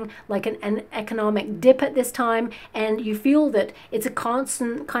preempting like an economic dip at this time, and you feel that it's a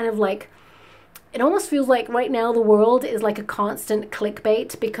constant kind of like, it almost feels like right now the world is like a constant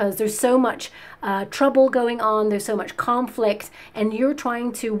clickbait, because there's so much trouble going on, there's so much conflict, and you're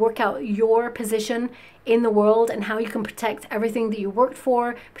trying to work out your position in the world and how you can protect everything that you worked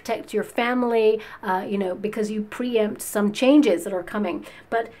for, protect your family, because you preempt some changes that are coming.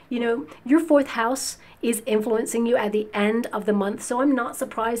 But, your fourth house is influencing you at the end of the month. So I'm not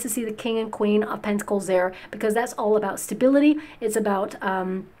surprised to see the King and Queen of Pentacles there, because that's all about stability. It's about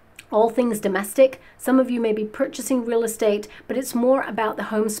all things domestic. Some of you may be purchasing real estate, but it's more about the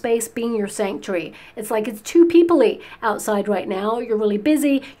home space being your sanctuary. It's like it's too people-y outside right now. You're really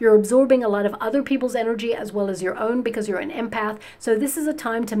busy. You're absorbing a lot of other people's energy as well as your own, because you're an empath. So this is a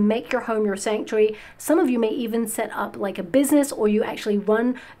time to make your home your sanctuary. Some of you may even set up like a business, or you actually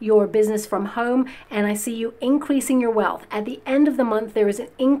run your business from home, and I see you increasing your wealth. At the end of the month, there is an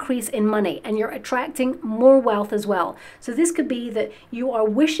increase in money, and you're attracting more wealth as well. So this could be that you are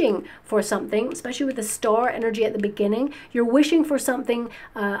wishing wishing for something, especially with the star energy at the beginning. You're wishing for something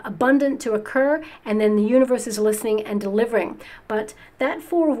abundant to occur, and then the universe is listening and delivering. But that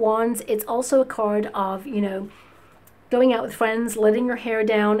Four of Wands, it's also a card of, you know, going out with friends, letting your hair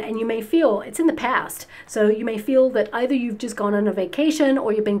down, and you may feel, it's in the past, so you may feel that either you've just gone on a vacation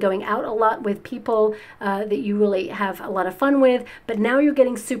or you've been going out a lot with people that you really have a lot of fun with, but now you're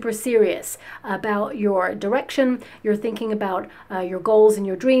getting super serious about your direction. You're thinking about your goals and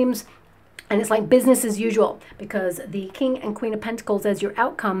your dreams. And it's like business as usual, because the King and Queen of Pentacles as your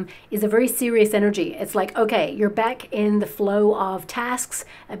outcome is a very serious energy. It's like, okay, you're back in the flow of tasks,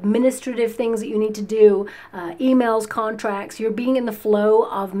 administrative things that you need to do, emails, contracts. You're being in the flow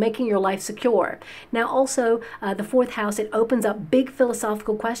of making your life secure. Now also, the fourth house, it opens up big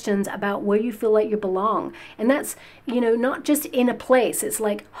philosophical questions about where you feel like you belong. And that's, you know, not just in a place. It's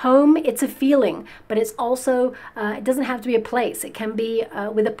like home, it's a feeling, but it's also, it doesn't have to be a place. It can be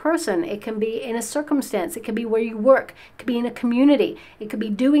with a person. It can be in a circumstance. It could be where you work. It could be in a community. It could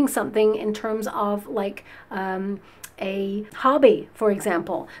be doing something in terms of like a hobby, for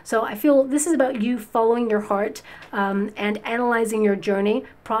example. So I feel this is about you following your heart and analyzing your journey,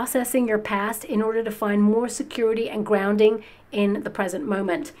 processing your past in order to find more security and grounding in the present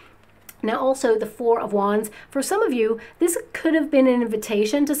moment. Now also the Four of Wands, for some of you, this could have been an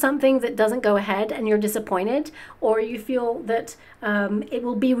invitation to something that doesn't go ahead and you're disappointed, or you feel that it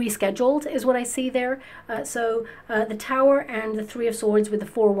will be rescheduled is what I see there. The Tower and the Three of Swords with the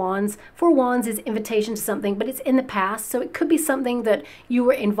Four Wands. Four Wands is invitation to something, but it's in the past, so it could be something that you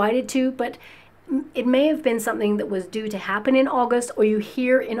were invited to, but it may have been something that was due to happen in August, or you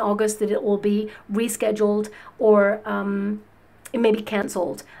hear in August that it will be rescheduled, or it may be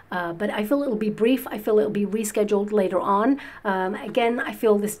canceled, but I feel it'll be brief. I feel it'll be rescheduled later on. Again, I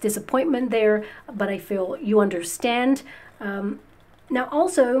feel this disappointment there, but I feel you understand. Now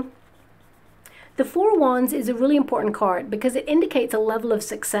also, the Four of Wands is a really important card because it indicates a level of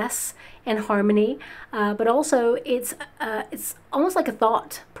success and harmony, but also it's almost like a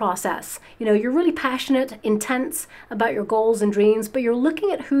thought process. You know, you're really passionate, intense about your goals and dreams, but you're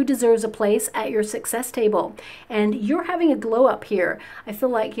looking at who deserves a place at your success table, and you're having a glow up here. I feel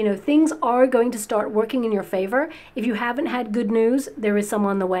like, you know, things are going to start working in your favor. If you haven't had good news, there is some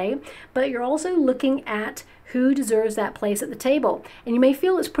on the way, but you're also looking at who deserves that place at the table. And you may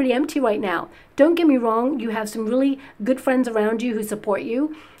feel it's pretty empty right now. Don't get me wrong, you have some really good friends around you who support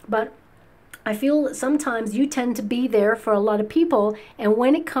you, but I feel that sometimes you tend to be there for a lot of people, and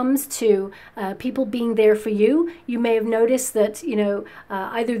when it comes to people being there for you, you may have noticed that, you know,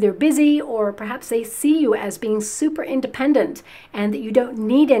 either they're busy or perhaps they see you as being super independent and that you don't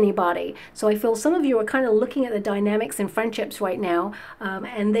need anybody. So I feel some of you are kind of looking at the dynamics in friendships right now,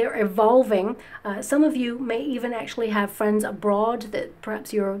 and they're evolving. Some of you may even actually have friends abroad that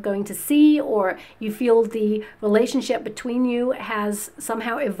perhaps you're going to see, or you feel the relationship between you has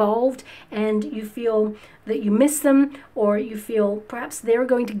somehow evolved, and you feel that you miss them, or you feel perhaps they're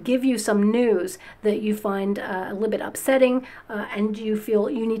going to give you some news that you find a little bit upsetting, and you feel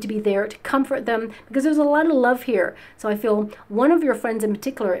you need to be there to comfort them because there's a lot of love here. So I feel one of your friends in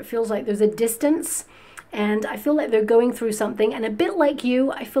particular, it feels like there's a distance, and I feel like they're going through something, and a bit like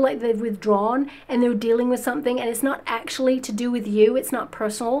you, I feel like they've withdrawn and they're dealing with something, and it's not actually to do with you. It's not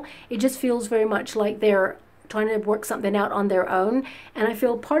personal. It just feels very much like they're trying to work something out on their own. And I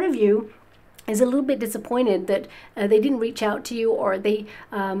feel part of you is a little bit disappointed that they didn't reach out to you, or they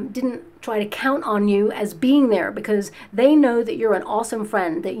didn't try to count on you as being there, because they know that you're an awesome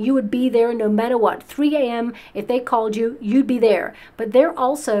friend, that you would be there no matter what. 3 a.m. if they called you, you'd be there. But they're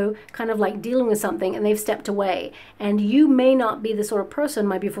also kind of like dealing with something, and they've stepped away. And you may not be the sort of person,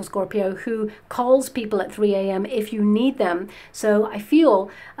 my beautiful Scorpio, who calls people at 3 a.m. if you need them. So I feel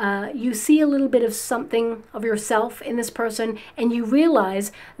you see a little bit of something of yourself in this person, and you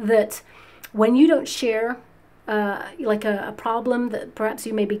realize that when you don't share like a problem that perhaps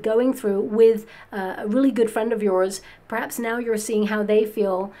you may be going through with a really good friend of yours, perhaps now you're seeing how they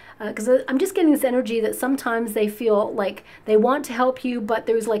feel. Because I'm just getting this energy that sometimes they feel like they want to help you, but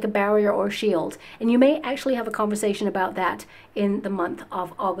there's like a barrier or a shield. And you may actually have a conversation about that in the month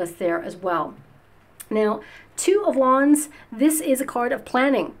of August there as well. Now, Two of Wands, this is a card of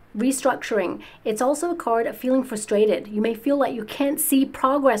planning, restructuring. It's also a card of feeling frustrated. You may feel like you can't see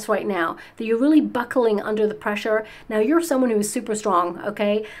progress right now, that you're really buckling under the pressure. Now, you're someone who is super strong,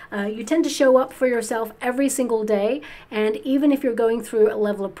 okay? You tend to show up for yourself every single day, and even if you're going through a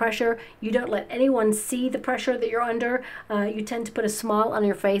level of pressure, you don't let anyone see the pressure that you're under. You tend to put a smile on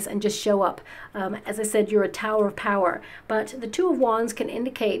your face and just show up. As I said, you're a tower of power. But the Two of Wands can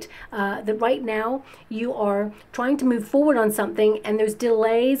indicate that right now you are trying to move forward on something, and there's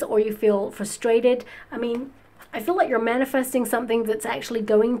delays surprise or you feel frustrated. I mean, I feel like you're manifesting something that's actually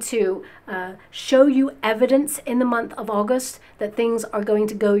going to show you evidence in the month of August that things are going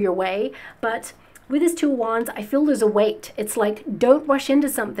to go your way. But with this Two of Wands, I feel there's a wait. It's like, don't rush into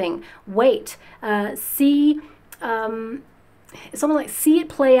something. Wait. See it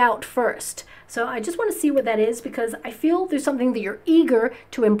play out first. So I just want to see what that is, because I feel there's something that you're eager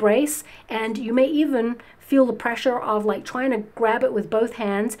to embrace, and you may even feel the pressure of like trying to grab it with both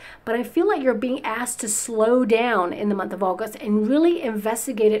hands, but I feel like you're being asked to slow down in the month of August and really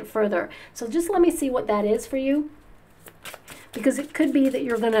investigate it further. So just let me see what that is for you, because it could be that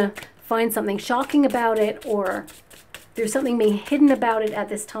you're going to find something shocking about it, or there's something being hidden about it at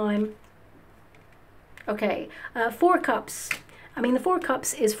this time. Okay, Four of Cups. I mean, the Four of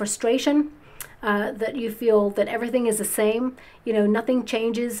Cups is frustration, that you feel that everything is the same, you know, nothing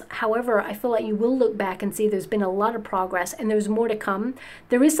changes. However, I feel like you will look back and see there's been a lot of progress and there's more to come.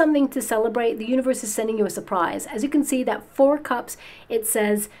 There is something to celebrate. The universe is sending you a surprise. As you can see, that Four of Cups, it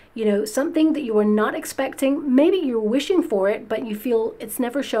says, you know, something that you were not expecting. Maybe you're wishing for it, but you feel it's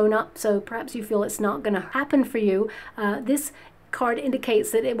never shown up. So perhaps you feel it's not going to happen for you. This card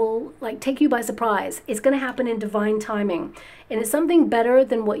indicates that it will like take you by surprise. It's going to happen in divine timing, and it's something better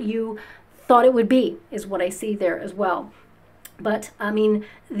than what you thought it would be, is what I see there as well. But I mean,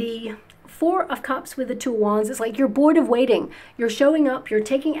 the Four of Cups with the Two of Wands, it's like you're bored of waiting. You're showing up, you're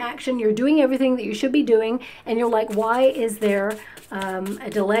taking action, you're doing everything that you should be doing, and you're like, why is there a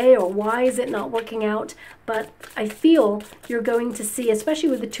delay, or why is it not working out? But I feel you're going to see, especially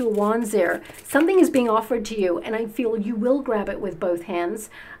with the Two of Wands there, something is being offered to you, and I feel you will grab it with both hands.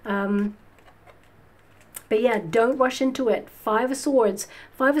 But yeah, don't rush into it. Five of Swords.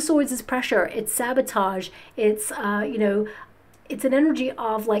 Five of Swords is pressure. It's sabotage. It's, you know, it's an energy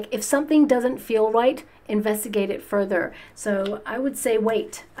of like, if something doesn't feel right, investigate it further. So I would say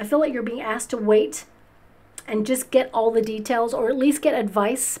wait. I feel like you're being asked to wait and just get all the details, or at least get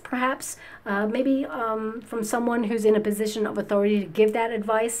advice, perhaps, maybe from someone who's in a position of authority to give that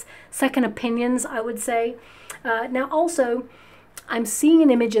advice. Second opinions, I would say. Now also, I'm seeing an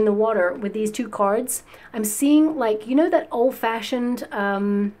image in the water with these two cards. I'm seeing, like, you know, that old-fashioned,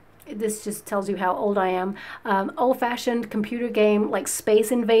 this just tells you how old I am, old-fashioned computer game like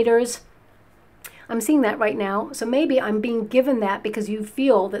Space Invaders. I'm seeing that right now. So maybe I'm being given that because you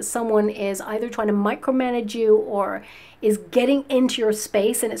feel that someone is either trying to micromanage you, or is getting into your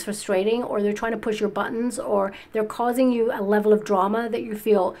space and it's frustrating, or they're trying to push your buttons, or they're causing you a level of drama that you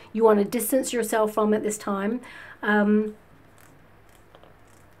feel you want to distance yourself from at this time.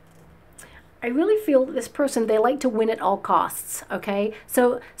 I really feel that this person, they like to win at all costs, okay?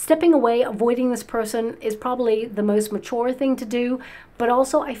 So stepping away, avoiding this person is probably the most mature thing to do, but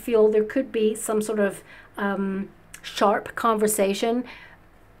also I feel there could be some sort of sharp conversation.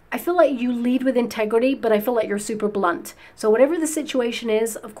 I feel like you lead with integrity, but I feel like you're super blunt. So whatever the situation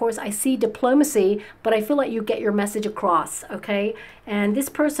is, of course, I see diplomacy, but I feel like you get your message across, okay? And this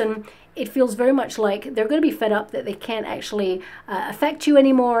person, it feels very much like they're going to be fed up that they can't actually affect you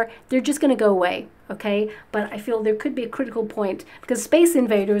anymore. They're just going to go away, okay? But I feel there could be a critical point, because Space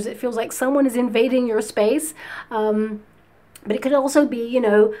Invaders, it feels like someone is invading your space. But it could also be, you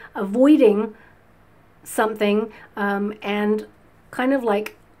know, avoiding something and kind of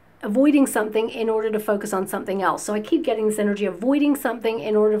like avoiding something in order to focus on something else. So I keep getting this energy, avoiding something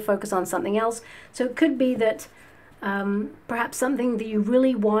in order to focus on something else. So it could be that perhaps something that you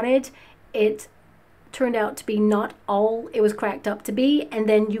really wanted, it turned out to be not all it was cracked up to be, and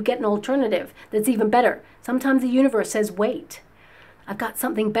then you get an alternative that's even better. Sometimes the universe says, wait, I've got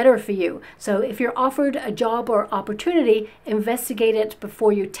something better for you. So if you're offered a job or opportunity, investigate it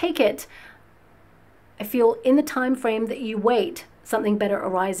before you take it. I feel in the time frame that you wait, something better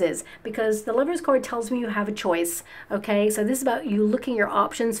arises, because the Lover's card tells me you have a choice, okay? So this is about you looking at your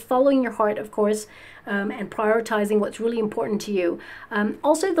options, following your heart, of course, and prioritizing what's really important to you.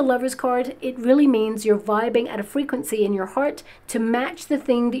 Also, the Lover's card, it really means you're vibing at a frequency in your heart to match the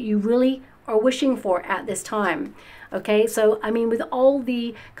thing that you really are wishing for at this time. Okay, so I mean, with all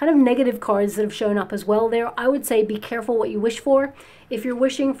the kind of negative cards that have shown up as well there, I would say be careful what you wish for. If you're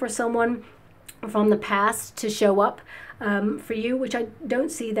wishing for someone from the past to show up for you, which I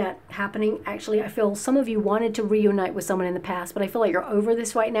don't see that happening. Actually, I feel some of you wanted to reunite with someone in the past, but I feel like you're over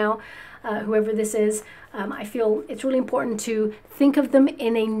this right now, whoever this is. I feel it's really important to think of them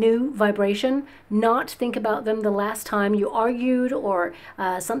in a new vibration, not think about them the last time you argued or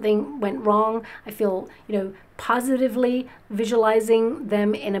something went wrong. I feel, you know, positively visualizing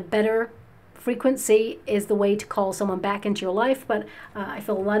them in a better frequency is the way to call someone back into your life, but I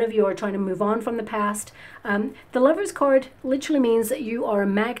feel a lot of you are trying to move on from the past. The Lover's card literally means that you are a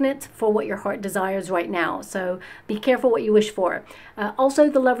magnet for what your heart desires right now, so be careful what you wish for. Also,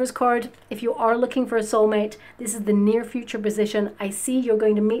 the Lover's card, if you are looking for a soulmate, this is the near future position. I see you're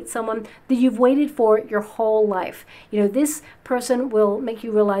going to meet someone that you've waited for your whole life. You know, this person will make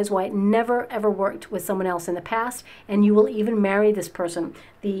you realize why it never ever worked with someone else in the past, and you will even marry this person.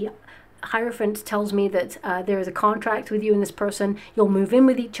 The Hierophant tells me that there is a contract with you and this person. You'll move in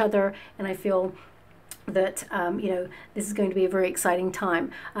with each other, and I feel that you know, this is going to be a very exciting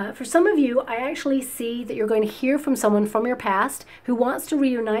time. For some of you, I actually see that you're going to hear from someone from your past who wants to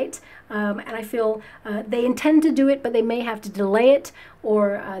reunite, and I feel they intend to do it, but they may have to delay it,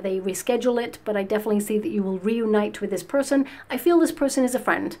 or they reschedule it, but I definitely see that you will reunite with this person. I feel this person is a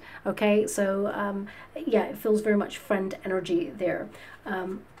friend, okay? So yeah, it feels very much friend energy there.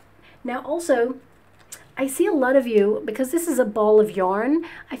 Now also, I see a lot of you, because this is a ball of yarn,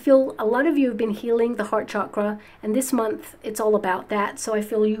 I feel a lot of you have been healing the heart chakra, and this month it's all about that, so I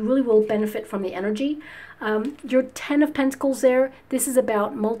feel you really will benefit from the energy. Your 10 of Pentacles there, this is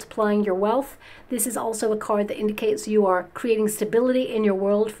about multiplying your wealth. This is also a card that indicates you are creating stability in your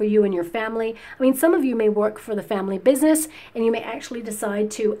world for you and your family. I mean, some of you may work for the family business, and you may actually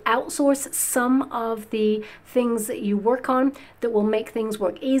decide to outsource some of the things that you work on that will make things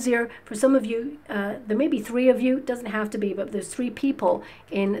work easier. For some of you, there may be 3 of you, it doesn't have to be, but there's 3 people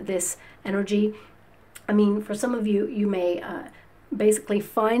in this energy. I mean, for some of you, you may basically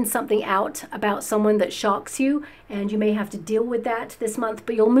find something out about someone that shocks you, and you may have to deal with that this month,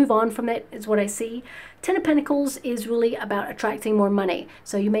 but you'll move on from it, is what I see. 10 of Pentacles is really about attracting more money.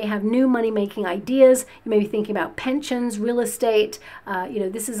 So you may have new money-making ideas. You may be thinking about pensions, real estate. You know,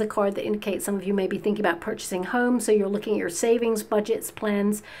 this is a card that indicates some of you may be thinking about purchasing homes, so you're looking at your savings, budgets,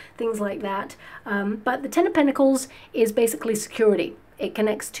 plans, things like that. But the 10 of Pentacles is basically security. It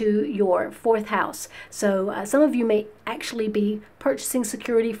connects to your 4th house. So some of you may actually be purchasing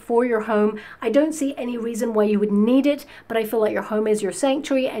security for your home. I don't see any reason why you would need it, but I feel like your home is your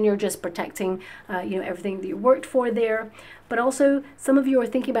sanctuary, and you're just protecting you know, everything that you worked for there. But also, some of you are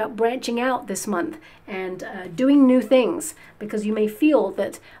thinking about branching out this month and doing new things, because you may feel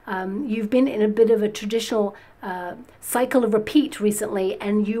that you've been in a bit of a traditional cycle of repeat recently,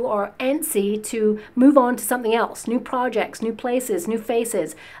 and you are antsy to move on to something else, new projects, new places, new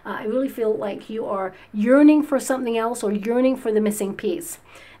faces. I really feel like you are yearning for something else, or yearning for the missing piece.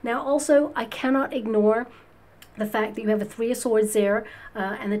 Now also, I cannot ignore the fact that you have a 3 of Swords there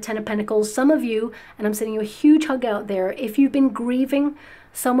and the 10 of Pentacles. Some of you, and I'm sending you a huge hug out there, if you've been grieving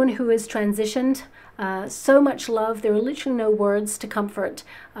someone who has transitioned, so much love. There are literally no words to comfort,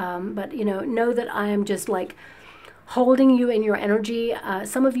 but you know that I am just like holding you in your energy.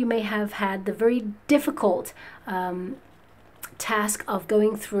 Some of you may have had the very difficult task of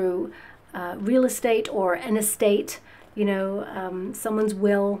going through real estate or an estate, you know, someone's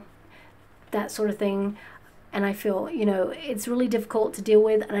will, that sort of thing. And I feel, you know, it's really difficult to deal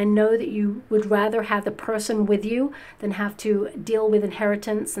with. And I know that you would rather have the person with you than have to deal with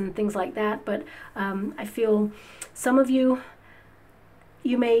inheritance and things like that. But I feel some of you,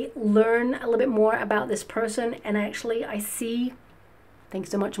 you may learn a little bit more about this person. And actually, I see, thanks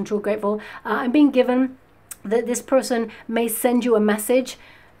so much, I'm truly grateful. I'm being given that this person may send you a message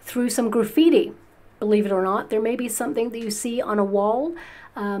through some graffiti. Believe it or not, there may be something that you see on a wall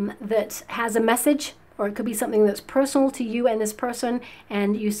that has a message, or it could be something that's personal to you and this person,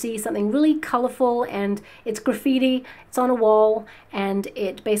 and you see something really colorful, and it's graffiti, it's on a wall, and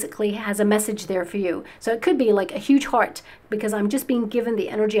it basically has a message there for you. So it could be like a huge heart, because I'm just being given the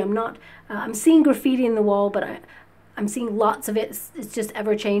energy. I'm not, I'm seeing graffiti in the wall, but I'm seeing lots of it. It's just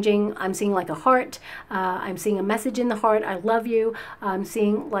ever changing. I'm seeing like a heart. I'm seeing a message in the heart. I love you. I'm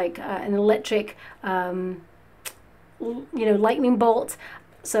seeing like an electric, you know, lightning bolt.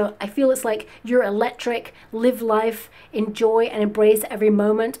 So I feel it's like you're electric, live life, enjoy and embrace every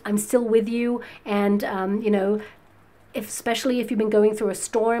moment. I'm still with you. And, you know, especially if you've been going through a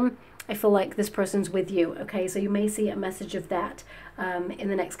storm, I feel like this person's with you. Okay, so you may see a message of that in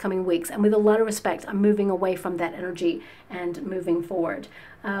the next coming weeks. And with a lot of respect, I'm moving away from that energy and moving forward.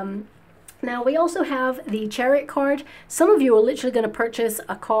 Now, we also have the Chariot card. Some of you are literally going to purchase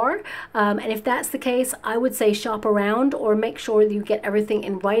a car. And if that's the case, I would say shop around, or make sure that you get everything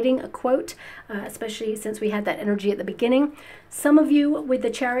in writing, a quote, especially since we had that energy at the beginning. Some of you with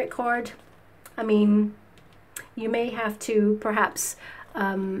the Chariot card, I mean, you may have to perhaps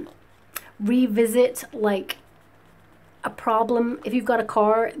revisit like a problem. If you've got a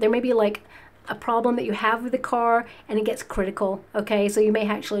car, there may be like a problem that you have with the car and it gets critical, okay? So you may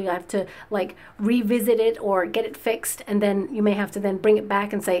actually have to like revisit it or get it fixed, and then you may have to then bring it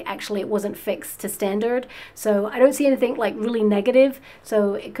back and say, actually, it wasn't fixed to standard. So I don't see anything like really negative.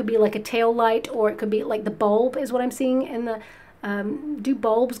 So it could be like a tail light, or it could be like the bulb is what I'm seeing in the do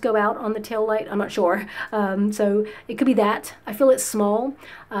bulbs go out on the tail light? I'm not sure. So it could be that. I feel it's small,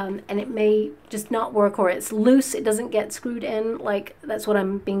 and it may just not work, or it's loose, it doesn't get screwed in. Like, that's what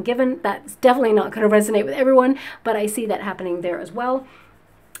I'm being given. That's definitely not going to resonate with everyone, but I see that happening there as well.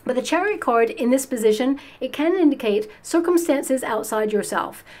 But the Chariot card in this position, it can indicate circumstances outside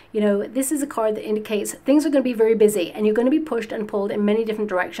yourself. You know, this is a card that indicates things are going to be very busy and you're going to be pushed and pulled in many different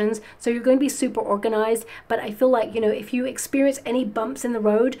directions. So you're going to be super organized. But I feel like, you know, if you experience any bumps in the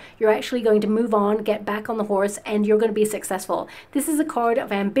road, you're actually going to move on, get back on the horse, and you're going to be successful. This is a card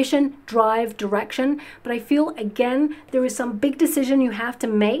of ambition, drive, direction. But I feel, again, there is some big decision you have to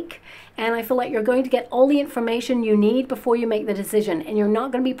make. And I feel like you're going to get all the information you need before you make the decision, and you're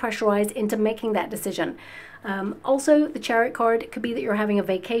not going to be pressurized into making that decision. Also, the Chariot card could be that you're having a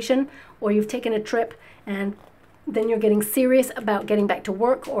vacation, or you've taken a trip and then you're getting serious about getting back to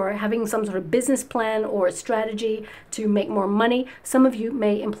work, or having some sort of business plan or a strategy to make more money. Some of you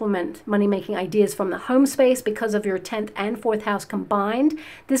may implement money-making ideas from the home space because of your 10th and 4th house combined.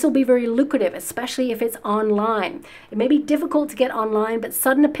 This will be very lucrative, especially if it's online. It may be difficult to get online, but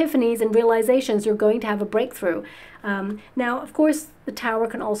sudden epiphanies and realizations, you're going to have a breakthrough. Now, of course, the Tower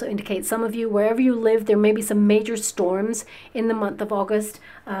can also indicate some of you, wherever you live, there may be some major storms in the month of August.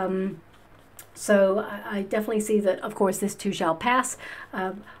 So I definitely see that, of course, this too shall pass.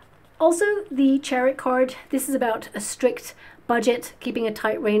 Also, the Chariot card, this is about a strict budget, keeping a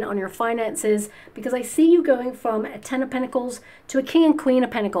tight rein on your finances, because I see you going from a 10 of Pentacles to a King and Queen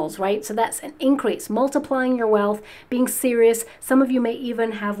of Pentacles, right? So that's an increase, multiplying your wealth, being serious. Some of you may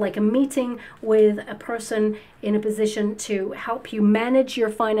even have like a meeting with a person in a position to help you manage your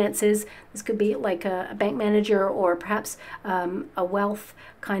finances. This could be like a bank manager, or perhaps a wealth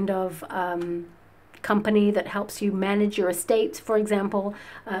kind of company that helps you manage your estate, for example.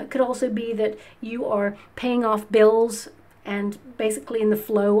 It could also be that you are paying off bills and basically in the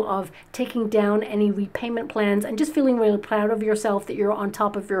flow of taking down any repayment plans and just feeling really proud of yourself that you're on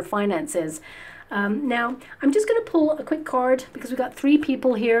top of your finances. Now, I'm just going to pull a quick card because we've got 3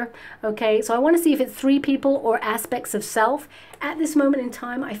 people here, okay? So I want to see if it's 3 people or aspects of self. At this moment in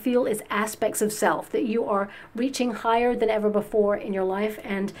time, I feel it's aspects of self, that you are reaching higher than ever before in your life,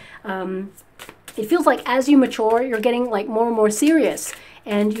 and it feels like as you mature, you're getting like more and more serious,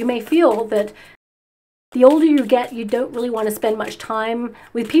 and you may feel that the older you get, you don't really want to spend much time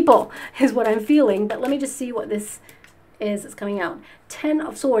with people, is what I'm feeling. But let me just see what this is that's coming out. 10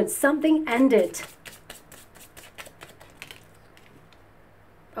 of Swords, something ended.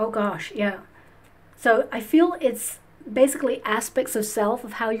 Oh gosh, yeah. So I feel it's basically aspects of self,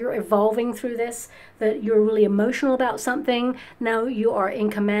 of how you're evolving through this, that you're really emotional about something. Now you are in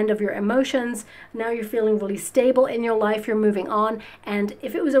command of your emotions. Now you're feeling really stable in your life. You're moving on. And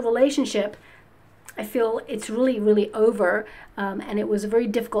if it was a relationship, I feel it's really, really over, and it was a very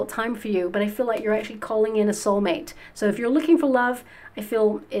difficult time for you, but I feel like you're actually calling in a soulmate. So if you're looking for love, I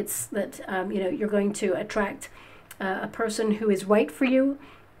feel it's that, you know, you're going to attract a person who is right for you.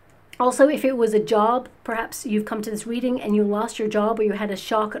 Also, if it was a job, perhaps you've come to this reading and you lost your job, or you had a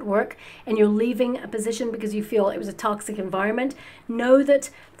shock at work and you're leaving a position because you feel it was a toxic environment. Know that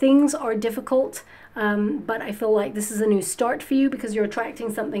things are difficult, but I feel like this is a new start for you because you're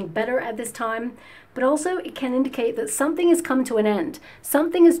attracting something better at this time. But also it can indicate that something has come to an end.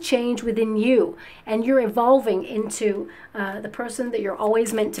 Something has changed within you, and you're evolving into the person that you're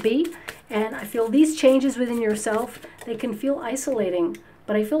always meant to be. And I feel these changes within yourself, they can feel isolating,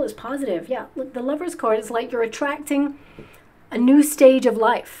 but I feel it's positive. Yeah, look, the Lover's card is like you're attracting a new stage of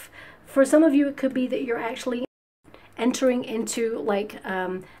life. For some of you, it could be that you're actually entering into like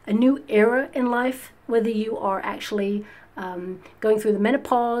a new era in life, whether you are actually going through the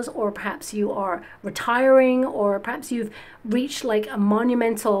menopause, or perhaps you are retiring, or perhaps you've reached like a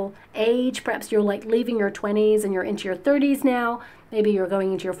monumental age. Perhaps you're like leaving your 20s and you're into your 30s now. Maybe you're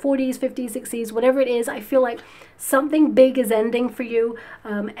going into your 40s, 50s, 60s, whatever it is. I feel like something big is ending for you,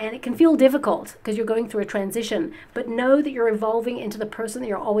 and it can feel difficult because you're going through a transition. But know that you're evolving into the person that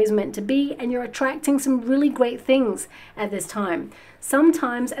you're always meant to be, and you're attracting some really great things at this time.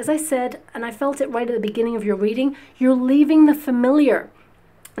 Sometimes, as I said, and I felt it right at the beginning of your reading, you're leaving the familiar.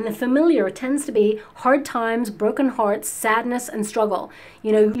 And the familiar tends to be hard times, broken hearts, sadness, and struggle.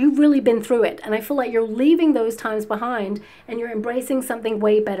 You know, you've really been through it. And I feel like you're leaving those times behind and you're embracing something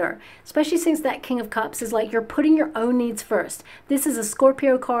way better. Especially since that King of Cups is like you're putting your own needs first. This is a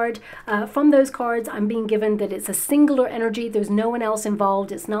Scorpio card. From those cards, I'm being given that it's a singular energy. There's no one else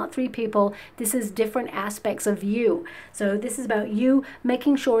involved. It's not three people. This is different aspects of you. So this is about you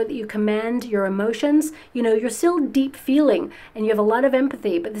making sure that you command your emotions. You know, you're still deep feeling and you have a lot of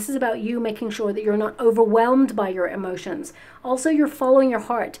empathy, but this is about you making sure that you're not overwhelmed by your emotions. Also, you're following your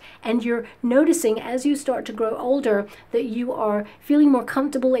heart and you're noticing as you start to grow older that you are feeling more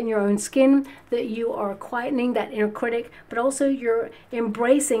comfortable in your own skin, that you are quietening that inner critic, but also you're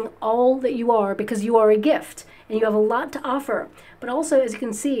embracing all that you are because you are a gift and you have a lot to offer. But also, as you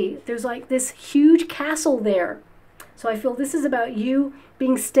can see, there's like this huge castle there. So I feel this is about you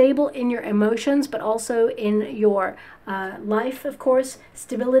being stable in your emotions, but also in your life, of course.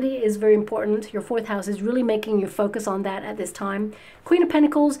 Stability is very important. Your fourth house is really making you focus on that at this time. Queen of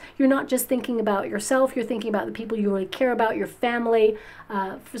Pentacles, you're not just thinking about yourself, you're thinking about the people you really care about, your family.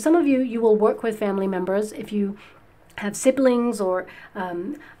 For some of you, you will work with family members if you have siblings or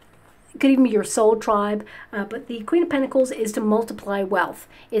it could even be your soul tribe, but the Queen of Pentacles is to multiply wealth.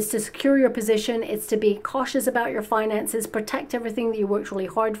 It's to secure your position. It's to be cautious about your finances, protect everything that you worked really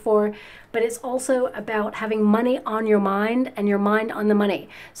hard for. But it's also about having money on your mind and your mind on the money.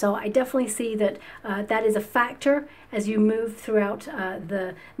 So I definitely see that that is a factor as you move throughout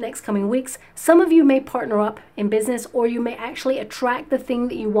the next coming weeks. Some of you may partner up in business, or you may actually attract the thing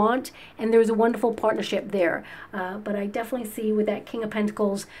that you want, and there's a wonderful partnership there. But I definitely see with that King of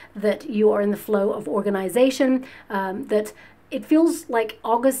Pentacles that you are in the flow of organization, that it feels like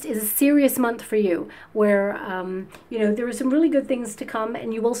August is a serious month for you, where you know, there are some really good things to come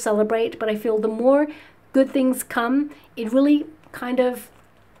and you will celebrate. But I feel the more good things come, it really kind of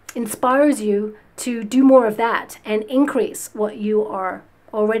inspires you to do more of that and increase what you are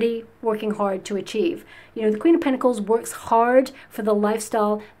already working hard to achieve. You know, the Queen of Pentacles works hard for the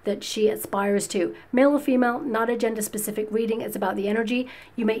lifestyle that she aspires to. Male or female, not a gender specific reading. It's about the energy.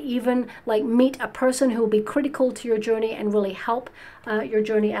 You may even like meet a person who will be critical to your journey and really help your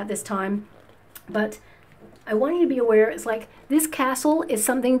journey at this time. But I want you to be aware, it's like this castle is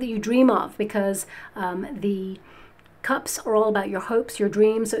something that you dream of, because the Cups are all about your hopes, your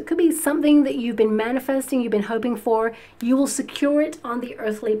dreams. So it could be something that you've been manifesting, you've been hoping for. You will secure it on the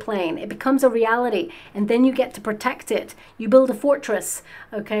earthly plane. It becomes a reality, and then you get to protect it. You build a fortress,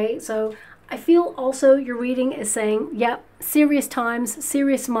 okay? So I feel also your reading is saying, yep, serious times,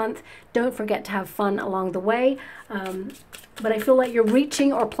 serious month. Don't forget to have fun along the way. But I feel like you're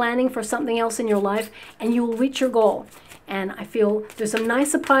reaching or planning for something else in your life, and you will reach your goal. And I feel there's some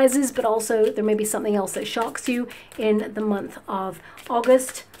nice surprises, but also there may be something else that shocks you in the month of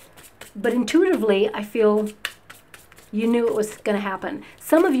August. But intuitively, I feel you knew it was going to happen.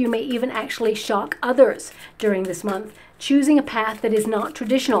 Some of you may even actually shock others during this month, choosing a path that is not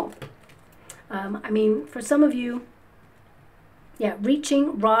traditional. I mean, for some of you, yeah,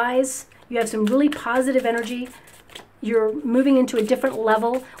 reaching, rise, you have some really positive energy. You're moving into a different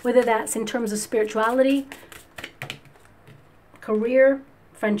level, whether that's in terms of spirituality, career,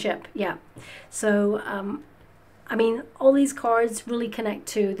 friendship, yeah. So, I mean, all these cards really connect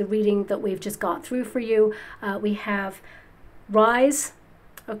to the reading that we've just got through for you. We have rise,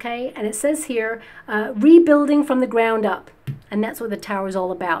 okay, and it says here, rebuilding from the ground up. And that's what the Tower is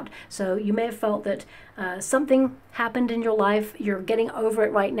all about. So you may have felt that something happened in your life. You're getting over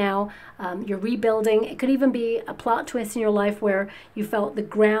it right now. You're rebuilding. It could even be a plot twist in your life where you felt the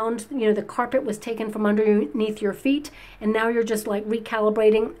ground, you know, the carpet was taken from underneath your feet. And now you're just like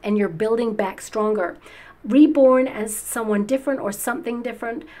recalibrating and you're building back stronger. Reborn as someone different or something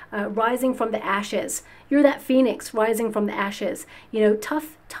different, rising from the ashes. You're that phoenix rising from the ashes. You know,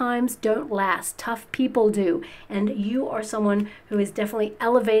 tough times don't last. Tough people do. And you are someone who is definitely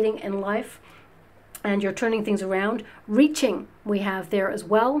elevating in life, and you're turning things around. Reaching, we have there as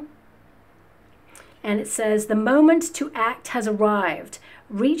well. And it says, the moment to act has arrived.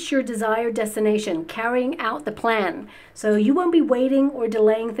 Reach your desired destination, carrying out the plan. So you won't be waiting or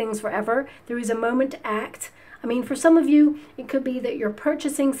delaying things forever. There is a moment to act. I mean, for some of you, it could be that you're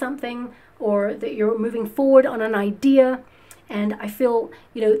purchasing something or that you're moving forward on an idea. And I feel,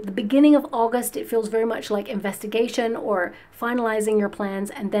 you know, the beginning of August, it feels very much like investigation or finalizing your plans.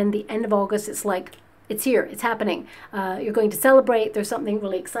 And then the end of August, it's like, it's here, it's happening. You're going to celebrate. There's something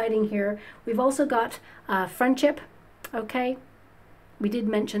really exciting here. We've also got friendship, okay? we did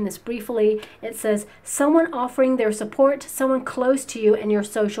mention this briefly. It says someone offering their support, someone close to you in your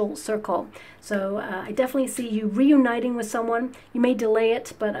social circle. So I definitely see you reuniting with someone. You may delay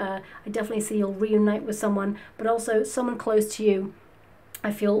it, but I definitely see you'll reunite with someone, but also someone close to you,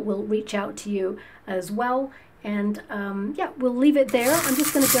 I feel, will reach out to you as well. And yeah, we'll leave it there. I'm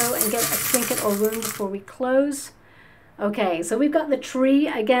just going to go and get a trinket or rune before we close. Okay, so we've got the tree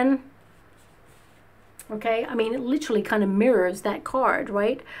again. Okay, I mean, it literally kind of mirrors that card,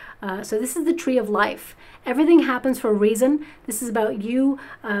 right? So this is the tree of life. Everything happens for a reason. This is about you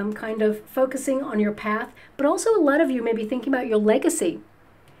kind of focusing on your path, but also a lot of you may be thinking about your legacy.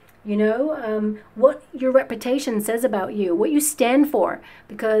 You know, what your reputation says about you, what you stand for,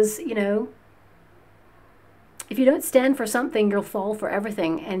 because, you know, if you don't stand for something, you'll fall for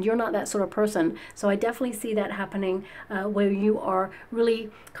everything, and you're not that sort of person. So I definitely see that happening where you are really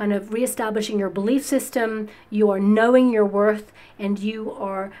kind of reestablishing your belief system, you are knowing your worth, and you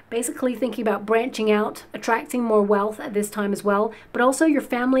are basically thinking about branching out, attracting more wealth at this time as well. But also your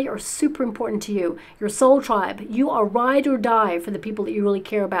family are super important to you, your soul tribe. You are ride or die for the people that you really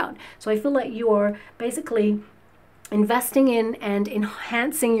care about. So I feel like you are basically investing in and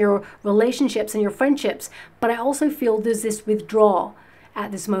enhancing your relationships and your friendships, but I also feel there's this withdrawal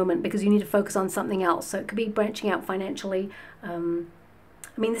at this moment because you need to focus on something else. So it could be branching out financially. I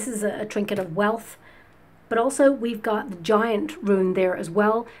mean, this is a trinket of wealth, but also we've got the giant rune there as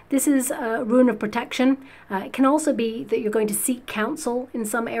well. This is a rune of protection. It can also be that you're going to seek counsel in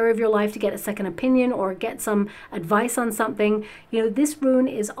some area of your life to get a second opinion or get some advice on something. You know, this rune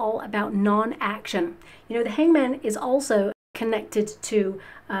is all about non-action. You know, the hangman is also connected to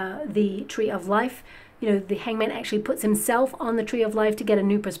the tree of life. You know, the hangman actually puts himself on the tree of life to get a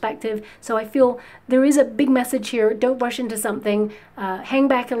new perspective. So I feel there is a big message here. Don't rush into something. Hang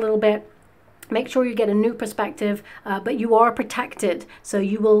back a little bit. Make sure you get a new perspective, but you are protected. So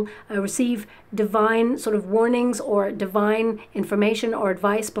you will receive divine sort of warnings or divine information or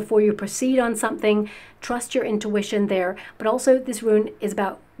advice before you proceed on something. Trust your intuition there. But also this rune is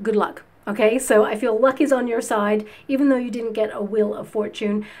about good luck. Okay, so I feel luck is on your side, even though you didn't get a wheel of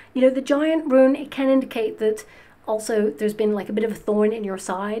fortune. You know, the giant rune, it can indicate that also there's been like a bit of a thorn in your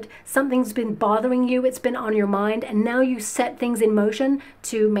side. Something's been bothering you, it's been on your mind, and now you set things in motion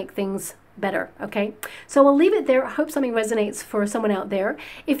to make things better. Okay, so I'll leave it there. I hope something resonates for someone out there.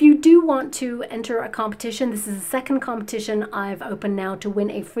 If you do want to enter a competition, this is the second competition I've opened now to win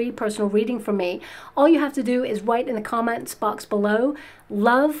a free personal reading from me. All you have to do is write in the comments box below,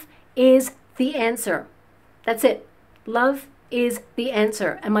 love is the answer. That's it. Love is the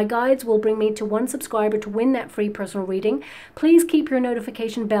answer. And my guides will bring me to one subscriber to win that free personal reading. Please keep your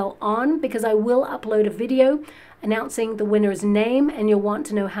notification bell on because I will upload a video announcing the winner's name, and you'll want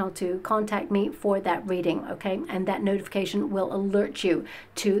to know how to contact me for that reading, okay? And that notification will alert you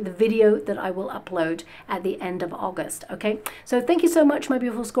to the video that I will upload at the end of August, okay? So thank you so much, my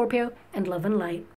beautiful Scorpio, and love and light.